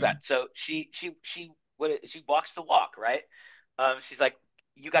raised talks about. in. So she walks the walk, right? She's like,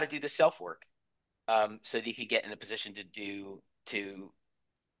 you got to do the self work, so that you can get in a position to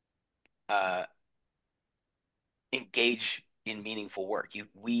uh, engage in meaningful work.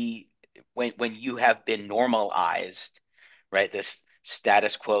 When you have been normalized, right? This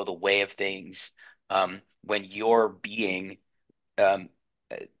status quo, the way of things, when your being um,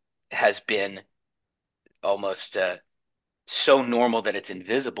 uh, has been almost so normal that it's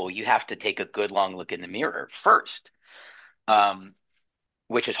invisible, you have to take a good long look in the mirror first, um,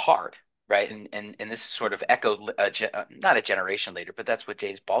 which is hard, right? And this is sort of echoed not a generation later, but that's what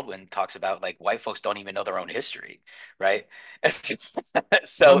James Baldwin talks about. Like, white folks don't even know their own history, right?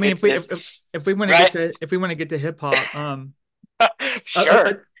 Well, I So mean, it's this, if we want to get right? to if we want to get to hip hop,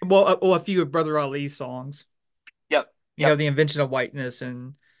 Sure. well, a few of Brother Ali's songs, Yep. Yep. the invention of whiteness,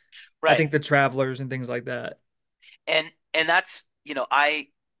 and I Right. think the Travelers and things like that. And that's, I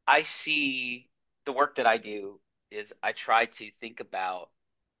see the work that I do is I try to think about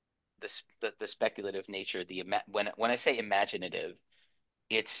the speculative nature, when I say imaginative,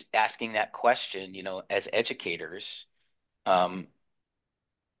 it's asking that question, as educators, um,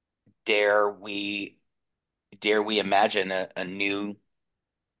 dare we imagine a new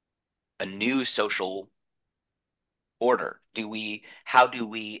social order? How do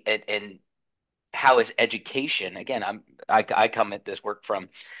we, and how is education, again, I come at this work from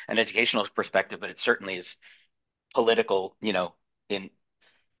an educational perspective, but it certainly is political,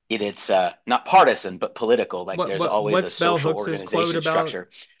 in its not partisan but political. Like, there's always a What's Bell social Hooks's quote organization about? structure.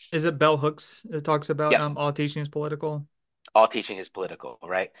 Is it Bell Hooks that talks about Yep. all teaching is political? All teaching is political,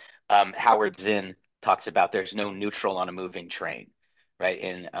 right? Howard Zinn talks about there's no neutral on a moving train, right?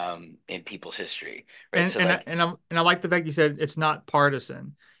 In people's history, right? And So, and I, like, and I like the fact you said it's not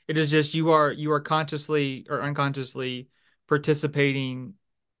partisan. It is just you are consciously or unconsciously participating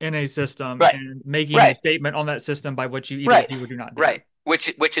in a system right, and making a right, statement on that system by what you either right, do or do not do. right.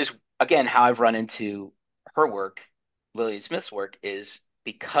 Which is, again, how I've run into her work, Lillian Smith's work, is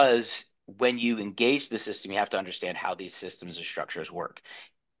because when you engage the system, you have to understand how these systems and structures work,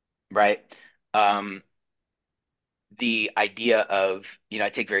 right? Um, the idea of, I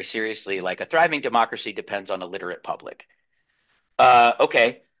take very seriously, like, a thriving democracy depends on a literate public.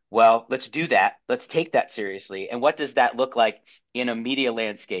 Okay, well, let's do that. Let's take that seriously. And what does that look like in a media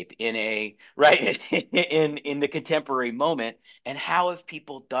landscape, right, in the contemporary moment? And how have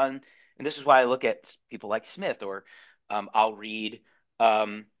people done? And this is why I look at people like Smith, or I'll read,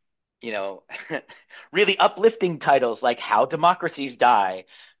 um, you know, really uplifting titles like "How Democracies Die,"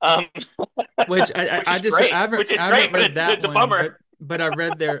 um, Which which I is just great, which is I haven't great, but read that it's a one, bummer. but I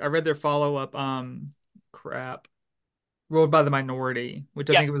read their follow up crap, Ruled by the Minority, which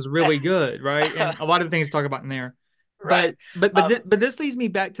I Yeah. think was really good, right? And a lot of things to talk about in there. Right. But this leads me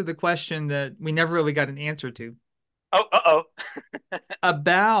back to the question that we never really got an answer to Oh, uh-oh.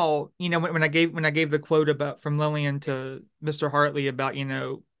 about, you know, when I gave the quote about from Lillian to Mr. Hartley about, you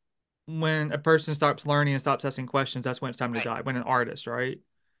know, when a person stops learning and stops asking questions, that's when it's time to Right. die. When an artist, right?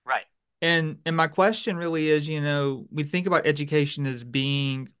 Right. And my question really is, you know, we think about education as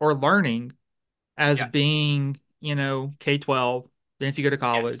being or learning as Yeah. being, you know, K-12, then if you go to Yes.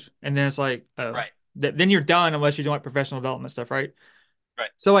 college, and then it's like, oh, Right. then you're done unless you're doing like professional development stuff, right? Right.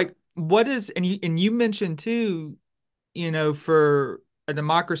 So like what is and you mentioned too, you know, for a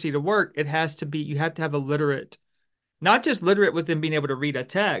democracy to work, it has to be you have to have a literate, not just literate within being able to read a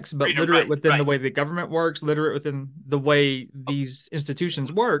text, but Freedom. literate Right. within the Right. way the government works, literate within the way Oh, these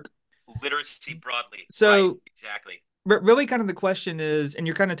institutions work. literacy broadly. Right. So Exactly. really kind of the question is, and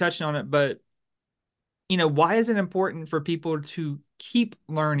you're kind of touching on it, but you know, why is it important for people to keep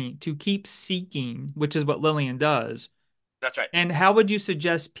learning, to keep seeking, which is what Lillian does? That's right. And how would you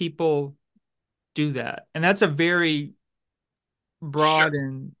suggest people do that? And that's a very Sure. broad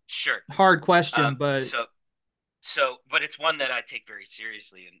and Sure. hard question, Um, but so, but it's one that I take very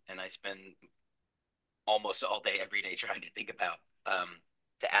seriously, and I spend almost all day, every day trying to think about,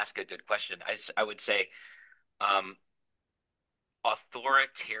 to ask a good question. I would say, um,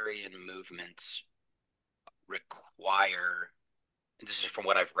 authoritarian movements require, and this is from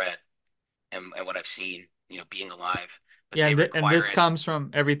what I've read and what I've seen, being alive, but yeah, they and require this an comes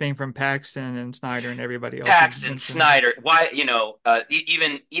from everything from Paxton and Snyder and everybody else you Paxton, mentioned, Snyder. Why,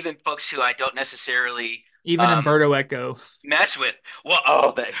 even folks who I don't necessarily even um, Umberto Eco. mess with. Well,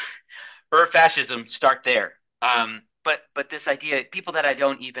 oh, or fascism start there. But this idea, people that I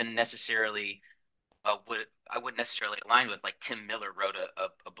don't even necessarily would I wouldn't necessarily align with, like Tim Miller wrote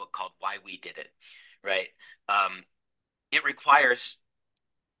a book called Why We Did It, right? Um, it requires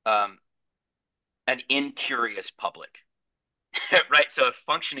um, an incurious public. Right. So if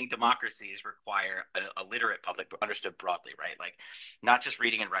functioning democracies require a literate public, understood broadly, right? Like not just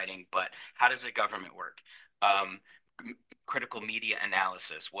reading and writing, but how does the government work? Um, Critical media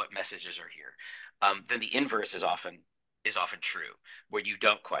analysis, what messages are here? Then the inverse is often true, where you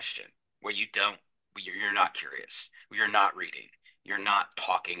don't question, where you don't, you're not curious, where you're not reading, you're not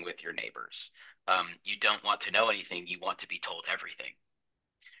talking with your neighbors. You don't want to know anything, you want to be told everything,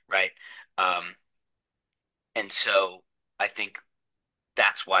 right? Um, and so I think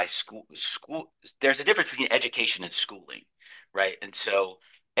that's why school there's a difference between education and schooling, right? And so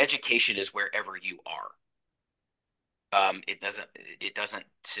education is wherever you are. It doesn't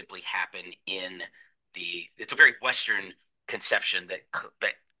simply happen in the it's a very Western conception that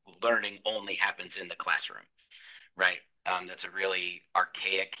learning only happens in the classroom, right? That's a really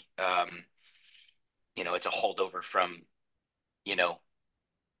archaic, it's a holdover from, you know,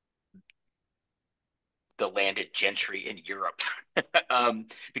 the landed gentry in Europe,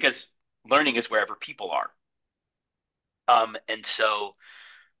 because learning is wherever people are. And so,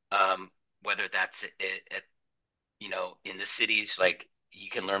 um, whether that's in the cities, like you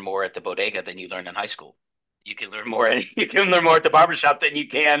can learn more at the bodega than you learn in high school. You can learn more at the barbershop than you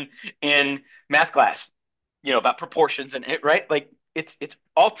can in math class, about proportions and it, right? Like it's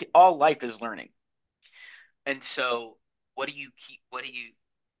all life is learning. And so, what do you,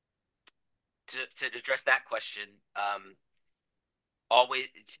 to address that question, always,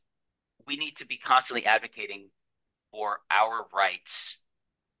 we need to be constantly advocating for our rights,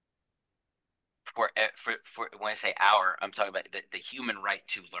 for when I say our, I'm talking about the human right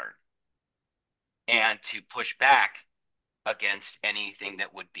to learn, and to push back against anything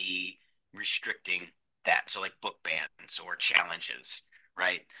that would be restricting that. So like book bans or challenges,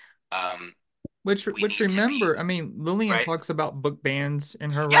 right? Um, we Which need to be remember, I mean, Lillian right. talks about book bans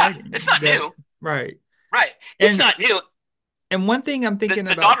in her Yeah, it's writing. not That new, right. right? It's And not new. one thing I'm The thinking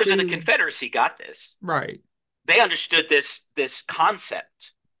the about Daughters of the too, Confederacy got this. right. They understood this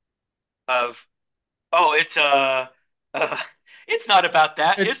concept of, oh, uh it's not about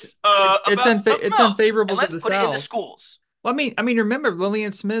that. It's It's it's about something it's else, and unfavorable to let's the put it in the South. schools. Well, I mean, remember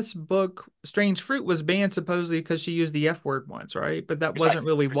Lillian Smith's book Strange Fruit was banned supposedly because she used the F word once, right? But that wasn't Precisely,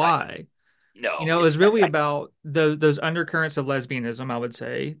 really precisely. why. You No, know, it it's was really about those undercurrents of lesbianism, I would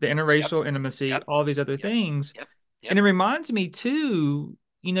say, the yep, interracial intimacy, yep, all these other yep, things. yep, And yep. it reminds me too,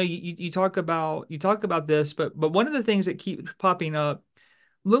 you know, you talk about this, but one of the things that keeps popping up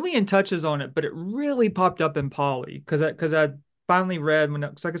Lillian touches on it, but it really popped up in Polly because I finally read when,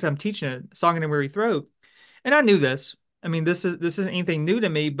 'cause like I said, I'm teaching a Song in a Weary Throat, and I knew this. I mean, this isn't anything new to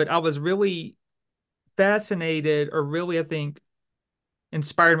me, but I was really fascinated, or really, I think,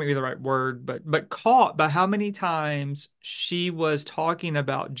 inspired may be the right word, but caught by how many times she was talking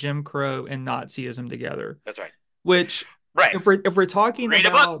about Jim Crow and Nazism together. That's right. Which, Right. if we're talking Read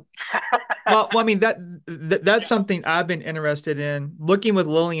a book. about, well, I mean that's Yeah. something I've been interested in looking with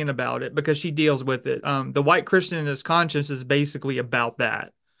Lillian about it because she deals with it. The White Christian in His Conscience is basically about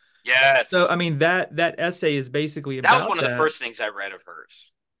that. So I Yes. mean that essay is basically That was about one of the that. first things I read of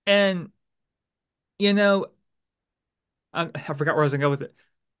hers. And you know, I forgot where I was gonna go with it,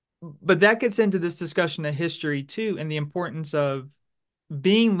 but that gets into this discussion of history too, and the importance of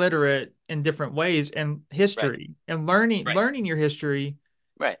being literate in different ways and Right. history and Right. learning your history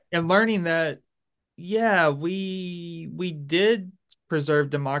Right. and learning that yeah, we did preserve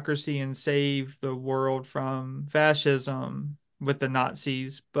democracy and save the world from fascism with the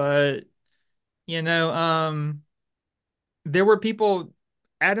Nazis, but you know, there were people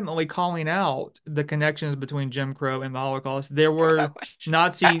adamantly calling out the connections between Jim Crow and the Holocaust. There Yeah, were without question.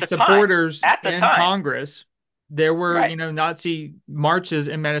 Nazi At the time. supporters At the in time. Congress. There were, Right. Nazi marches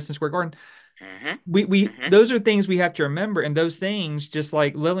in Madison Square Garden. Hmm. We Hmm. those are things we have to remember, and those things, just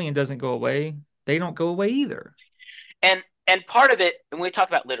like Lillian doesn't go away, they don't go away either. And part of it, when we talk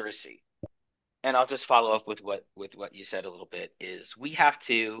about literacy, and I'll just follow up with what you said a little bit, is we have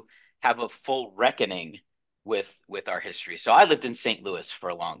to have a full reckoning with our history. So I lived in St. Louis for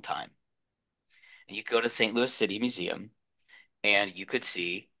a long time. And you go to St. Louis City Museum and you could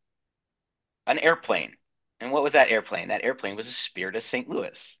see an airplane. And what was that airplane? That airplane was a Spirit of St.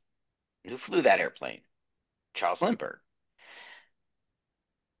 Louis. And who flew that airplane? Charles Lindbergh.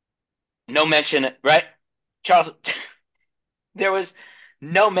 No mention, right? Charles, there was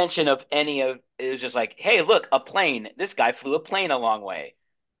no mention of any of it. Was just like, hey, look, a plane. This guy flew a plane a long way.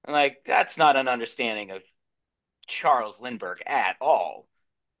 I'm like, that's not an understanding of Charles Lindbergh at all.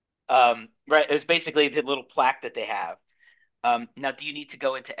 Right? It was basically the little plaque that they have. Now, do you need to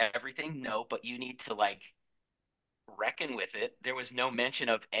go into everything? No, but you need to like reckon with it. There was no mention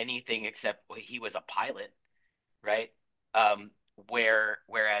of anything except well, he was a pilot, right? Um,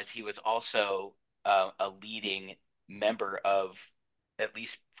 whereas he was also a leading member of at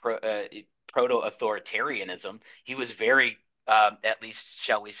least proto-authoritarianism. He was very, at least,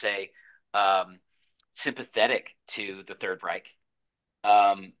 shall we say, um, sympathetic to the Third Reich.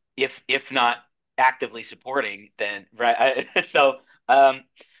 If not actively supporting, then right. So,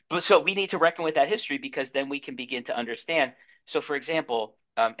 but so we need to reckon with that history because then we can begin to understand. So, for example,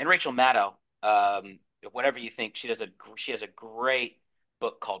 and Rachel Maddow, whatever you think, she has a great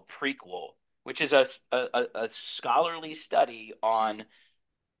book called Prequel, which is a scholarly study on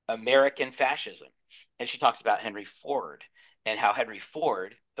American fascism, and she talks about Henry Ford and how Henry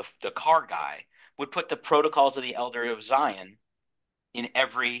Ford, the car guy, would put the Protocols of the Elder of Zion in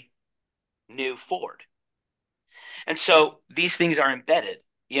every new Ford. And so these things are embedded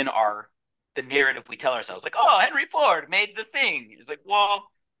in our the narrative we tell ourselves, like, oh, Henry Ford made the thing. It's like, well,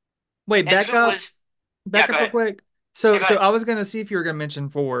 Wait, and who was yeah, back go up real ahead. quick. Yeah, So go ahead. I was gonna see if you were gonna mention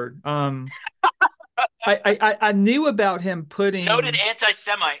Ford. I knew about him Noted putting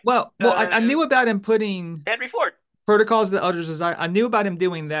anti-Semite I knew about him putting Henry Ford. Protocols of the Elders Society. I knew about him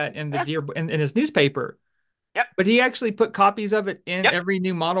doing that in the Yeah. Dear in his newspaper, Yep. but he actually put copies of it in Yep. every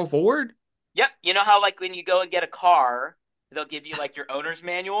new model Ford. Yep. You know how like when you go and get a car, they'll give you like your owner's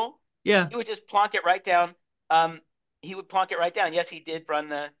manual? Yeah, He would just plonk it right down. Um, he would plonk it right down. Yes, he did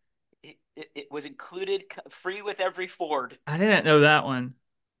run it was included free with every Ford. I didn't know that one.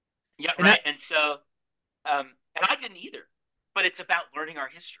 Yeah, And I right. And so and I didn't either. But it's about learning our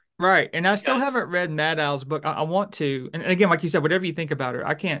history Right, and I still because haven't read Maddow's book. I want to, and again, like you said, whatever you think about her,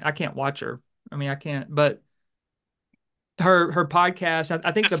 I can't watch her. I mean, I can't. But her podcast,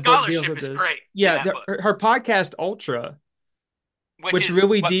 I think the the book deals scholarship with is this. great in Yeah, that book, her podcast Ultra, which which is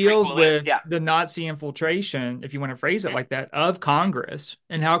really what deals prequel is. with Yeah. the Nazi infiltration, if you want to phrase it Hmm. like that, of Hmm. Congress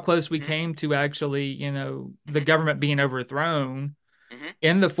and how close we Hmm. came to actually, the Hmm. government being overthrown Hmm.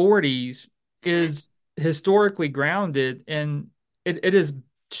 in the 40s Hmm. is historically grounded, and it is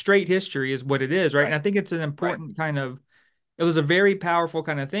straight history is what it is, right? And Right. I think it's an Right. important kind of it was a very powerful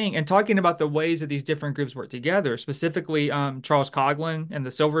kind of thing. And talking about the ways that these different groups work together, specifically Charles Coughlin and the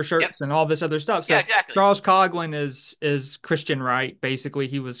silver Yep. shirts and all this other stuff. Yeah, So exactly. Charles Coughlin is Christian right. Basically,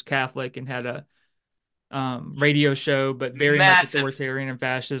 he was Catholic and had a radio show, but very much Massive, authoritarian and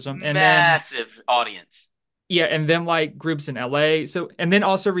fascism. And then massive audience. yeah, and then like groups in LA. So and then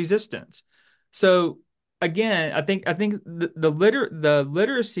also resistance. So again, I think the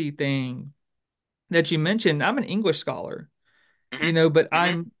literacy thing that you mentioned, I'm an English scholar, Hmm. but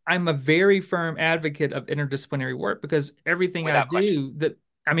Hmm. I'm a very firm advocate of interdisciplinary work because everything I Without question. do that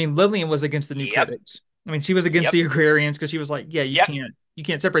I mean, Lillian was against the new Yep. critics. I mean, she was against Yep. the agrarians because she was like, yeah, Yep. you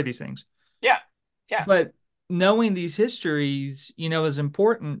can't separate these things. Yeah. Yeah. But knowing these histories, is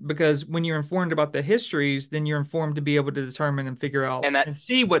important because when you're informed about the histories, then you're informed to be able to determine and figure out And and that's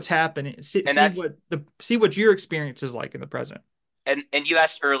see what's happening, and that's see what your experience is like in the present. and you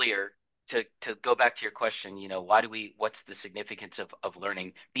asked earlier to go back to your question, why do we what's the significance of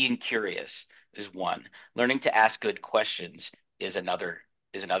learning? Being curious is one. Learning to ask good questions is another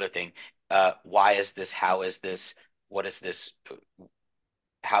thing. Why is this? How is this? What is this?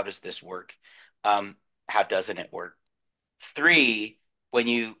 How does this work? Um, how doesn't it work? Three, when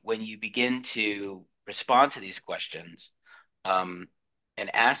you begin to respond to these questions, um,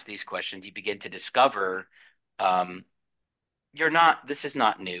 and ask these questions, you begin to discover, um, this is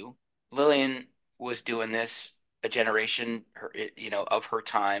not new. Lillian was doing this a generation, of her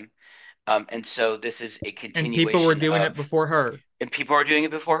time. And so this is a And people were continuation doing it of, before her. and people are doing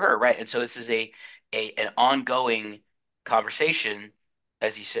it before her, right? And so this is an ongoing conversation,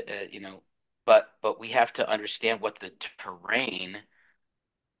 as you said, but we have to understand what the terrain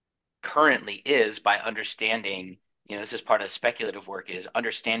currently is by understanding, this is part of the speculative work, is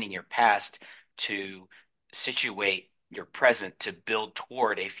understanding your past to situate your present to build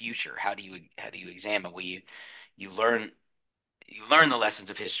toward a future. How do you examine? Well, you learn the lessons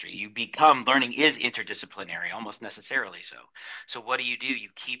of history. Learning is interdisciplinary, almost necessarily so. So what do? You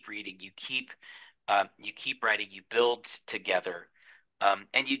keep reading, you keep writing, you build together,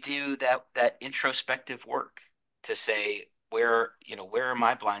 and you do that introspective work to say, where are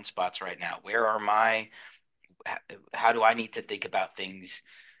my blind spots right now? How do I need to think about things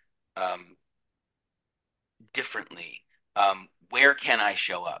um, differently? Where can I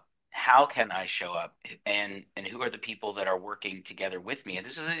show up? How can I show up? And who are the people that are working together with me? And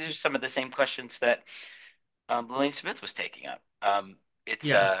these are some of the same questions that Lillian Smith was taking up. It's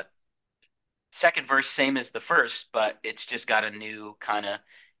Yeah. second verse, same as the first, but it's just got a new kind of,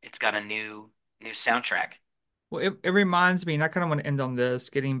 it's got a new soundtrack. Well, it reminds me, and I kind of want to end on this,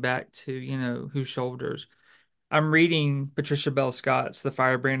 getting back to, whose shoulders. I'm reading Patricia Bell Scott's The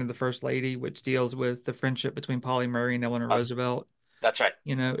Firebrand of the First Lady, which deals with the friendship between Pauli Murray and Eleanor Uh, Roosevelt. that's right.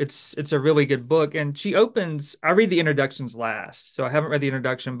 It's a really good book. And she opens, I read the introductions last. So I haven't read the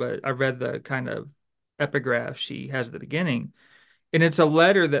introduction, but I read the kind of epigraph she has at the beginning. And it's a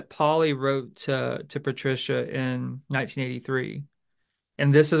letter that Pauli wrote to Patricia in 1983.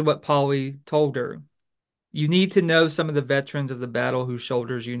 And this is what Pauli told her. You need to know some of the veterans of the battle whose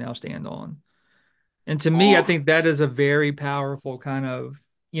shoulders you now stand on. And to me, I Ooh, think that is a very powerful kind of,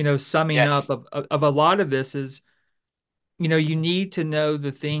 summing up yes, of a lot of this is, you need to know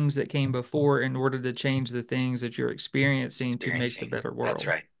the things that came before in order to change the things that you're experiencing to make the experiencing. better That's world.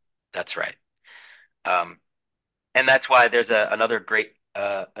 right. That's right. Um, and that's why there's another great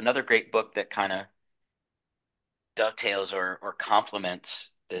book that kind of dovetails or complements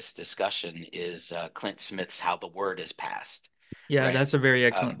this discussion is Clint Smith's How the Word is Passed, Yeah, right? that's a very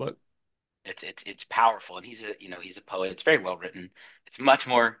excellent Um, book. it's powerful, and he's a poet. It's very well written. It's much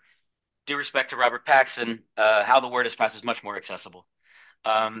more, due respect to Robert Paxson, How the Word is Passed is much more accessible,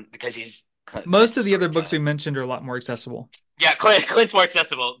 because Clint's Most a of the other books we storyteller. mentioned are a lot more accessible. Yeah, Clint's more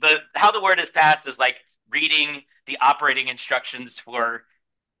accessible. The How the Word is Passed is like reading the operating instructions for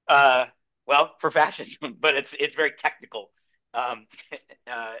uh for fascism, but it's very technical. Um,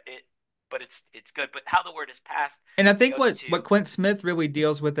 it but it's good. But How the Word is Passed And I think goes what to Quint Smith really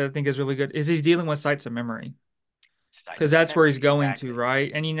deals with that I think is really good is he's dealing with sites of memory because sites of that's where he's memory, going to, exactly,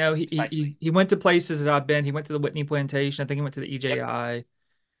 right? And precisely. he went to places that I've been. He went to the Whitney Plantation. I think he went to the Yep, EJI.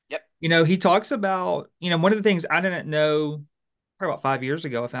 yep, He talks about, one of the things I didn't know probably about 5 years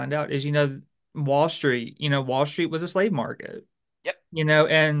ago, I found out is, Wall Street was a slave market, yep, yep.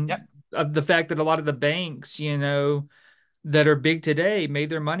 and of the fact that a lot of the banks, that are big today made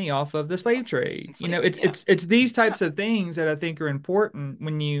their money off of the slave trade. Enslavement, yeah, It's these yeah. types of things that I think are important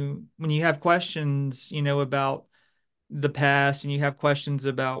when you have questions, about the past and you have questions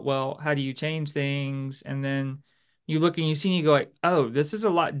about, well, how do you change things? And then you look and you see and you go like, oh, this is a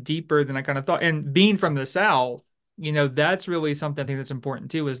lot deeper than I kind of thought. And being from the South, that's really something I think that's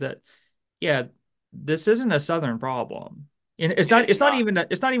important too, is that, yeah, this isn't a Southern problem. And It is not. it's not even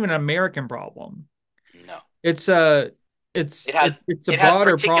an American problem. No, It's a, it has it's a it has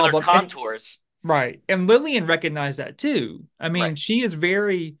broader particular problem. And contours, right. And Lillian recognized that too. I mean, right? she is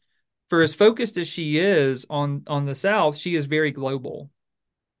very, for as focused as she is on the South, she is very global.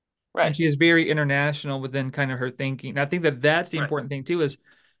 And Right. she is very international within kind of her thinking. And I think that that's the Right. important thing too, is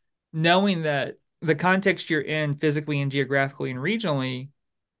knowing that the context you're in physically and geographically and regionally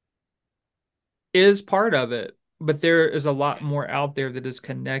is part of it, but there is a lot more out there that is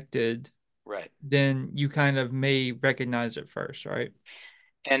connected Right. than you kind of may recognize at first, right?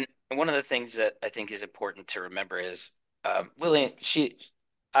 And one of the things that I think is important to remember is Lillian,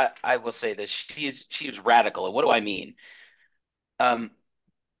 I will say this, she's radical. And what do I mean? Um,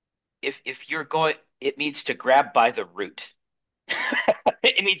 if you're going, it means to grab by the root.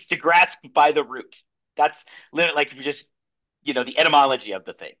 It means to grasp by the root. That's literally like if you just, the etymology of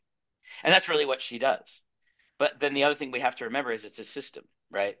the thing. And that's really what she does. But then the other thing we have to remember is it's a system,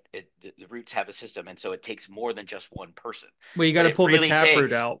 right? The roots have a system, and so it takes more than just one person. Well, you got But to it pull the really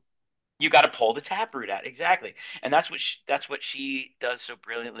taproot takes out. you got to pull the taproot out exactly, and that's what she does so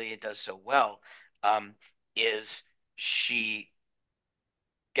brilliantly and does so well. Is she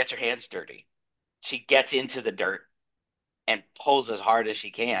gets her hands dirty? She gets into the dirt and pulls as hard as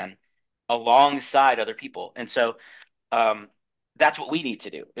she can alongside other people, and so um, that's what we need to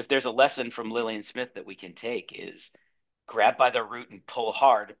do. If there's a lesson from Lillian Smith that we can take is grab by the root and pull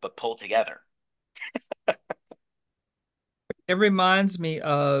hard, but pull together. It reminds me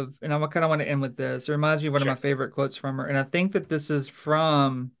of, and I kind of want to end with this. It reminds me of one of my Sure. favorite quotes from her. And I think that this is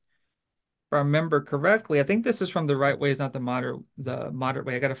from, if I remember correctly, I think this is from The Right Way is Not the Moderate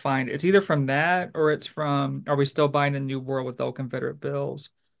Way. I got to find it. It's either from that or it's from Are We Still Buying a New World with Old Confederate Bills?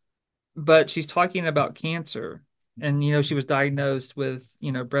 But she's talking about cancer. And, she was diagnosed with,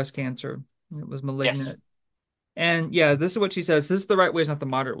 breast cancer. It was Yes. malignant. And yeah, this is what she says. This is the right way, is not the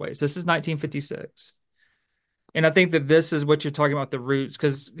moderate way. So this is 1956. And I think that this is what you're talking about, the roots,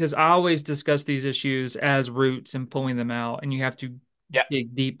 because I always discuss these issues as roots and pulling them out, and you have to Yep.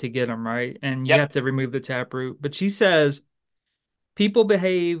 dig deep to get them right, and you have Yep. to remove the taproot. But she says people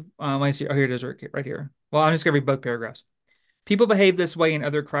behave. I see. Oh, here it is, right here. Well, I'm just gonna read both paragraphs. People behave this way in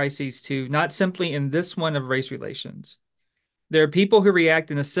other crises too, not simply in this one of race relations. There are people who react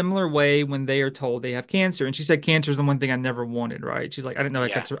in a similar way when they are told they have cancer. And she said cancer is the one thing I never wanted, right? She's like, I didn't know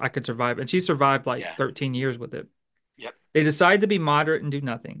Yeah. I could survive. And she survived like Yeah. 13 years with it. Yep. They decide to be moderate and do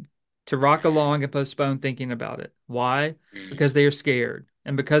nothing, to rock along and postpone thinking about it. Why? Mm. Because they are scared.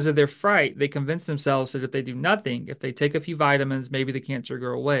 And because of their fright, they convince themselves that if they do nothing, if they take a few vitamins, maybe the cancer will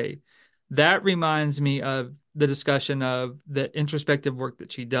go away. That reminds me of the discussion of the introspective work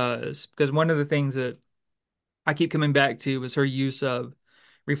that she does. Because one of the things that I keep coming back to is her use of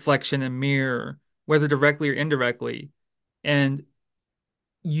reflection and mirror, whether directly or indirectly. And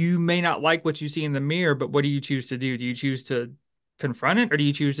you may not like what you see in the mirror, but what do you choose to do? Do you choose to confront it or do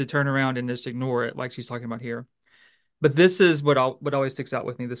you choose to turn around and just ignore it like she's talking about here? But this is what always sticks out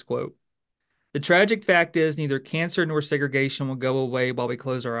with me, this quote. The tragic fact is neither cancer nor segregation will go away while we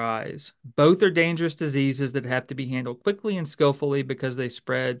close our eyes. Both are dangerous diseases that have to be handled quickly and skillfully because they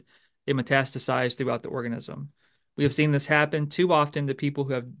metastasize throughout the organism. We have seen this happen too often to people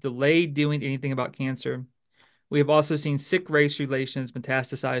who have delayed doing anything about cancer. We have also seen sick race relations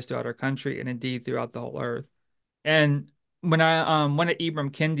metastasize throughout our country and indeed throughout the whole earth. And when I one of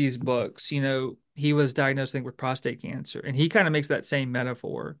Ibram Kendi's books, he was diagnosed, I think, with prostate cancer, and he kind of makes that same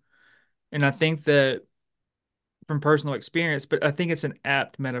metaphor. And I think that from personal experience, but I think it's an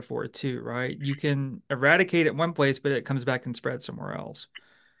apt metaphor too, right? You can eradicate it one place, but it comes back and spreads somewhere else.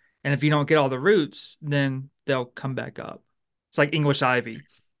 And if you don't get all the roots, then they'll come back up. It's like English ivy.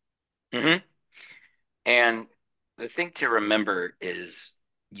 Hmm. And the thing to remember is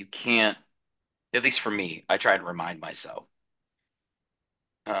you can't, at least for me, I try to remind myself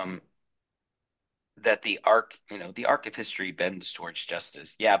um, that the arc of history bends towards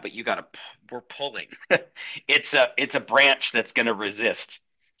justice. Yeah, but we're pulling. It's a branch that's going to resist.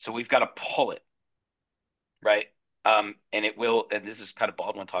 So we've got to pull it, right? And it will, and this is kind of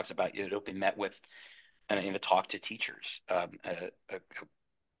Baldwin talks about, it'll be met with in a talk to teachers, a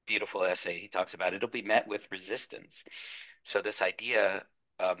beautiful essay. He talks about it'll be met with resistance. So this idea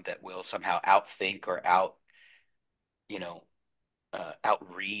that we'll somehow outthink or you know,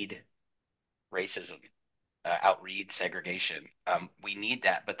 outread racism, outread segregation. We need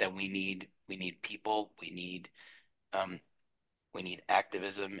that, but then we need people, um, we need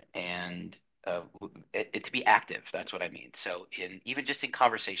activism and it to be active. That's what I mean. So in even just in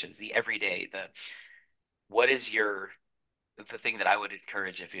conversations, the everyday, what is the thing that I would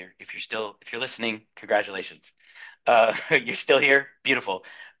encourage if you're listening, congratulations. You're still here, beautiful.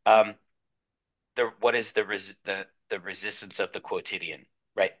 Um, what is the resistance of the quotidian,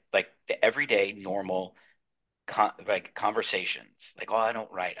 right? Like the everyday normal like conversations, like, oh, I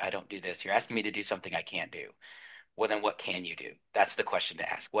don't write, I don't do this. You're asking me to do something I can't do. well, then what can you do? That's the question to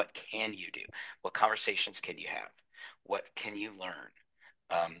ask. What can you do? What conversations can you have? What can you learn?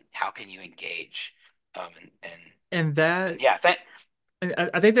 How can you engage? And And and that yeah,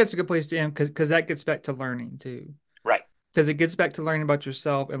 I think that's a good place to end because that gets back to learning too. right. Because it gets back to learning about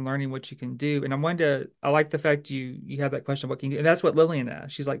yourself and learning what you can do. And I like the fact you have that question, what can you do? And that's what Lillian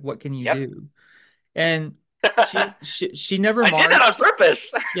asked. She's like, what can you Yep. do? And she never I did that on marched.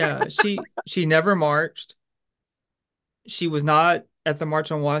 purpose. Yeah, she never marched. She was not at the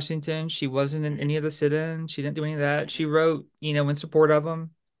March on Washington. She wasn't in Hmm. any of the sit-ins. She didn't do any of that. Hmm. She wrote, in support of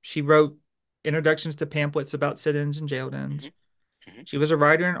them. She wrote introductions to pamphlets about sit-ins and jailed-ins. Hmm. Hmm. She was a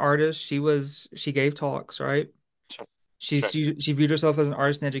writer and artist. She gave talks, right? That's right. That's She's right. she viewed herself as an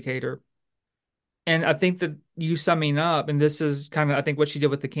artist and educator. And I think that you summing up, and this is kind of I think what she did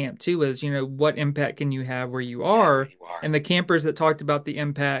with the camp too, is what impact can you have where you Yeah, where are? you are. And the campers that talked about the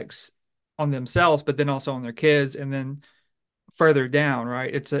impacts on themselves, but then also on their kids, and then further down,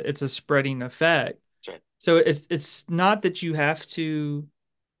 right? It's a spreading effect. That's right. So it's not that you have to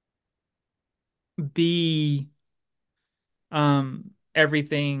be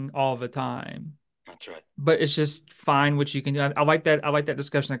everything all the time, That's right. but it's just find what you can do. I like that. I like that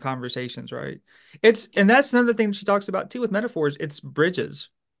discussion of conversations, right? It's Yep. and that's another thing she talks about too with metaphors. It's bridges.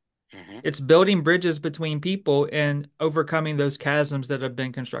 Hmm. It's building bridges between people and overcoming those chasms that have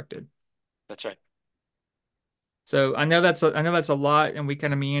been constructed. That's right. So I know that's a lot, and we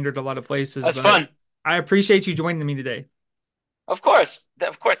kind of meandered a lot of places, That's but fun. I appreciate you joining me today. Of course.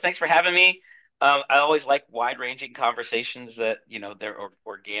 Of course. Thanks for having me. I always like wide-ranging conversations that, they're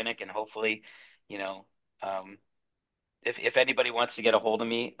organic and hopefully, you know, um, if anybody wants to get a hold of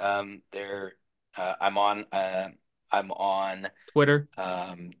me, they're I'm on Twitter,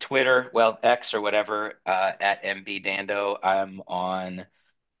 Twitter, well, X or whatever, at MB Dando. I'm on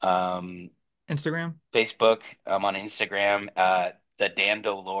um, Instagram. Facebook. I'm on Instagram, the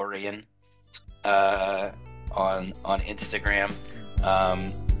Dandalorian, uh, on Instagram. Um,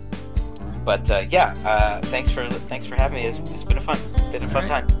 but yeah, thanks for having me. It's been a All fun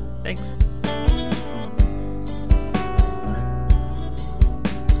right. time. Thanks.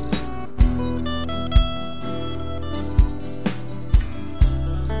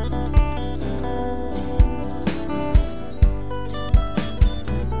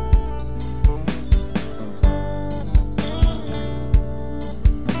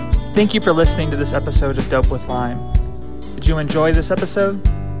 Thank you for listening to this episode of Dope with Lime. Did you enjoy this episode?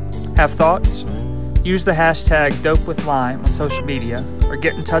 Have thoughts? Use the hashtag #DopeWithLime on social media or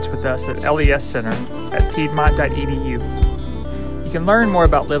get in touch with us at LES Center at piedmont.edu. You can learn more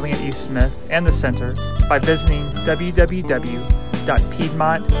about Lillian E. Smith and the center by visiting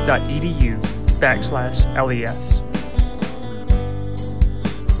www.piedmont.edu/LES.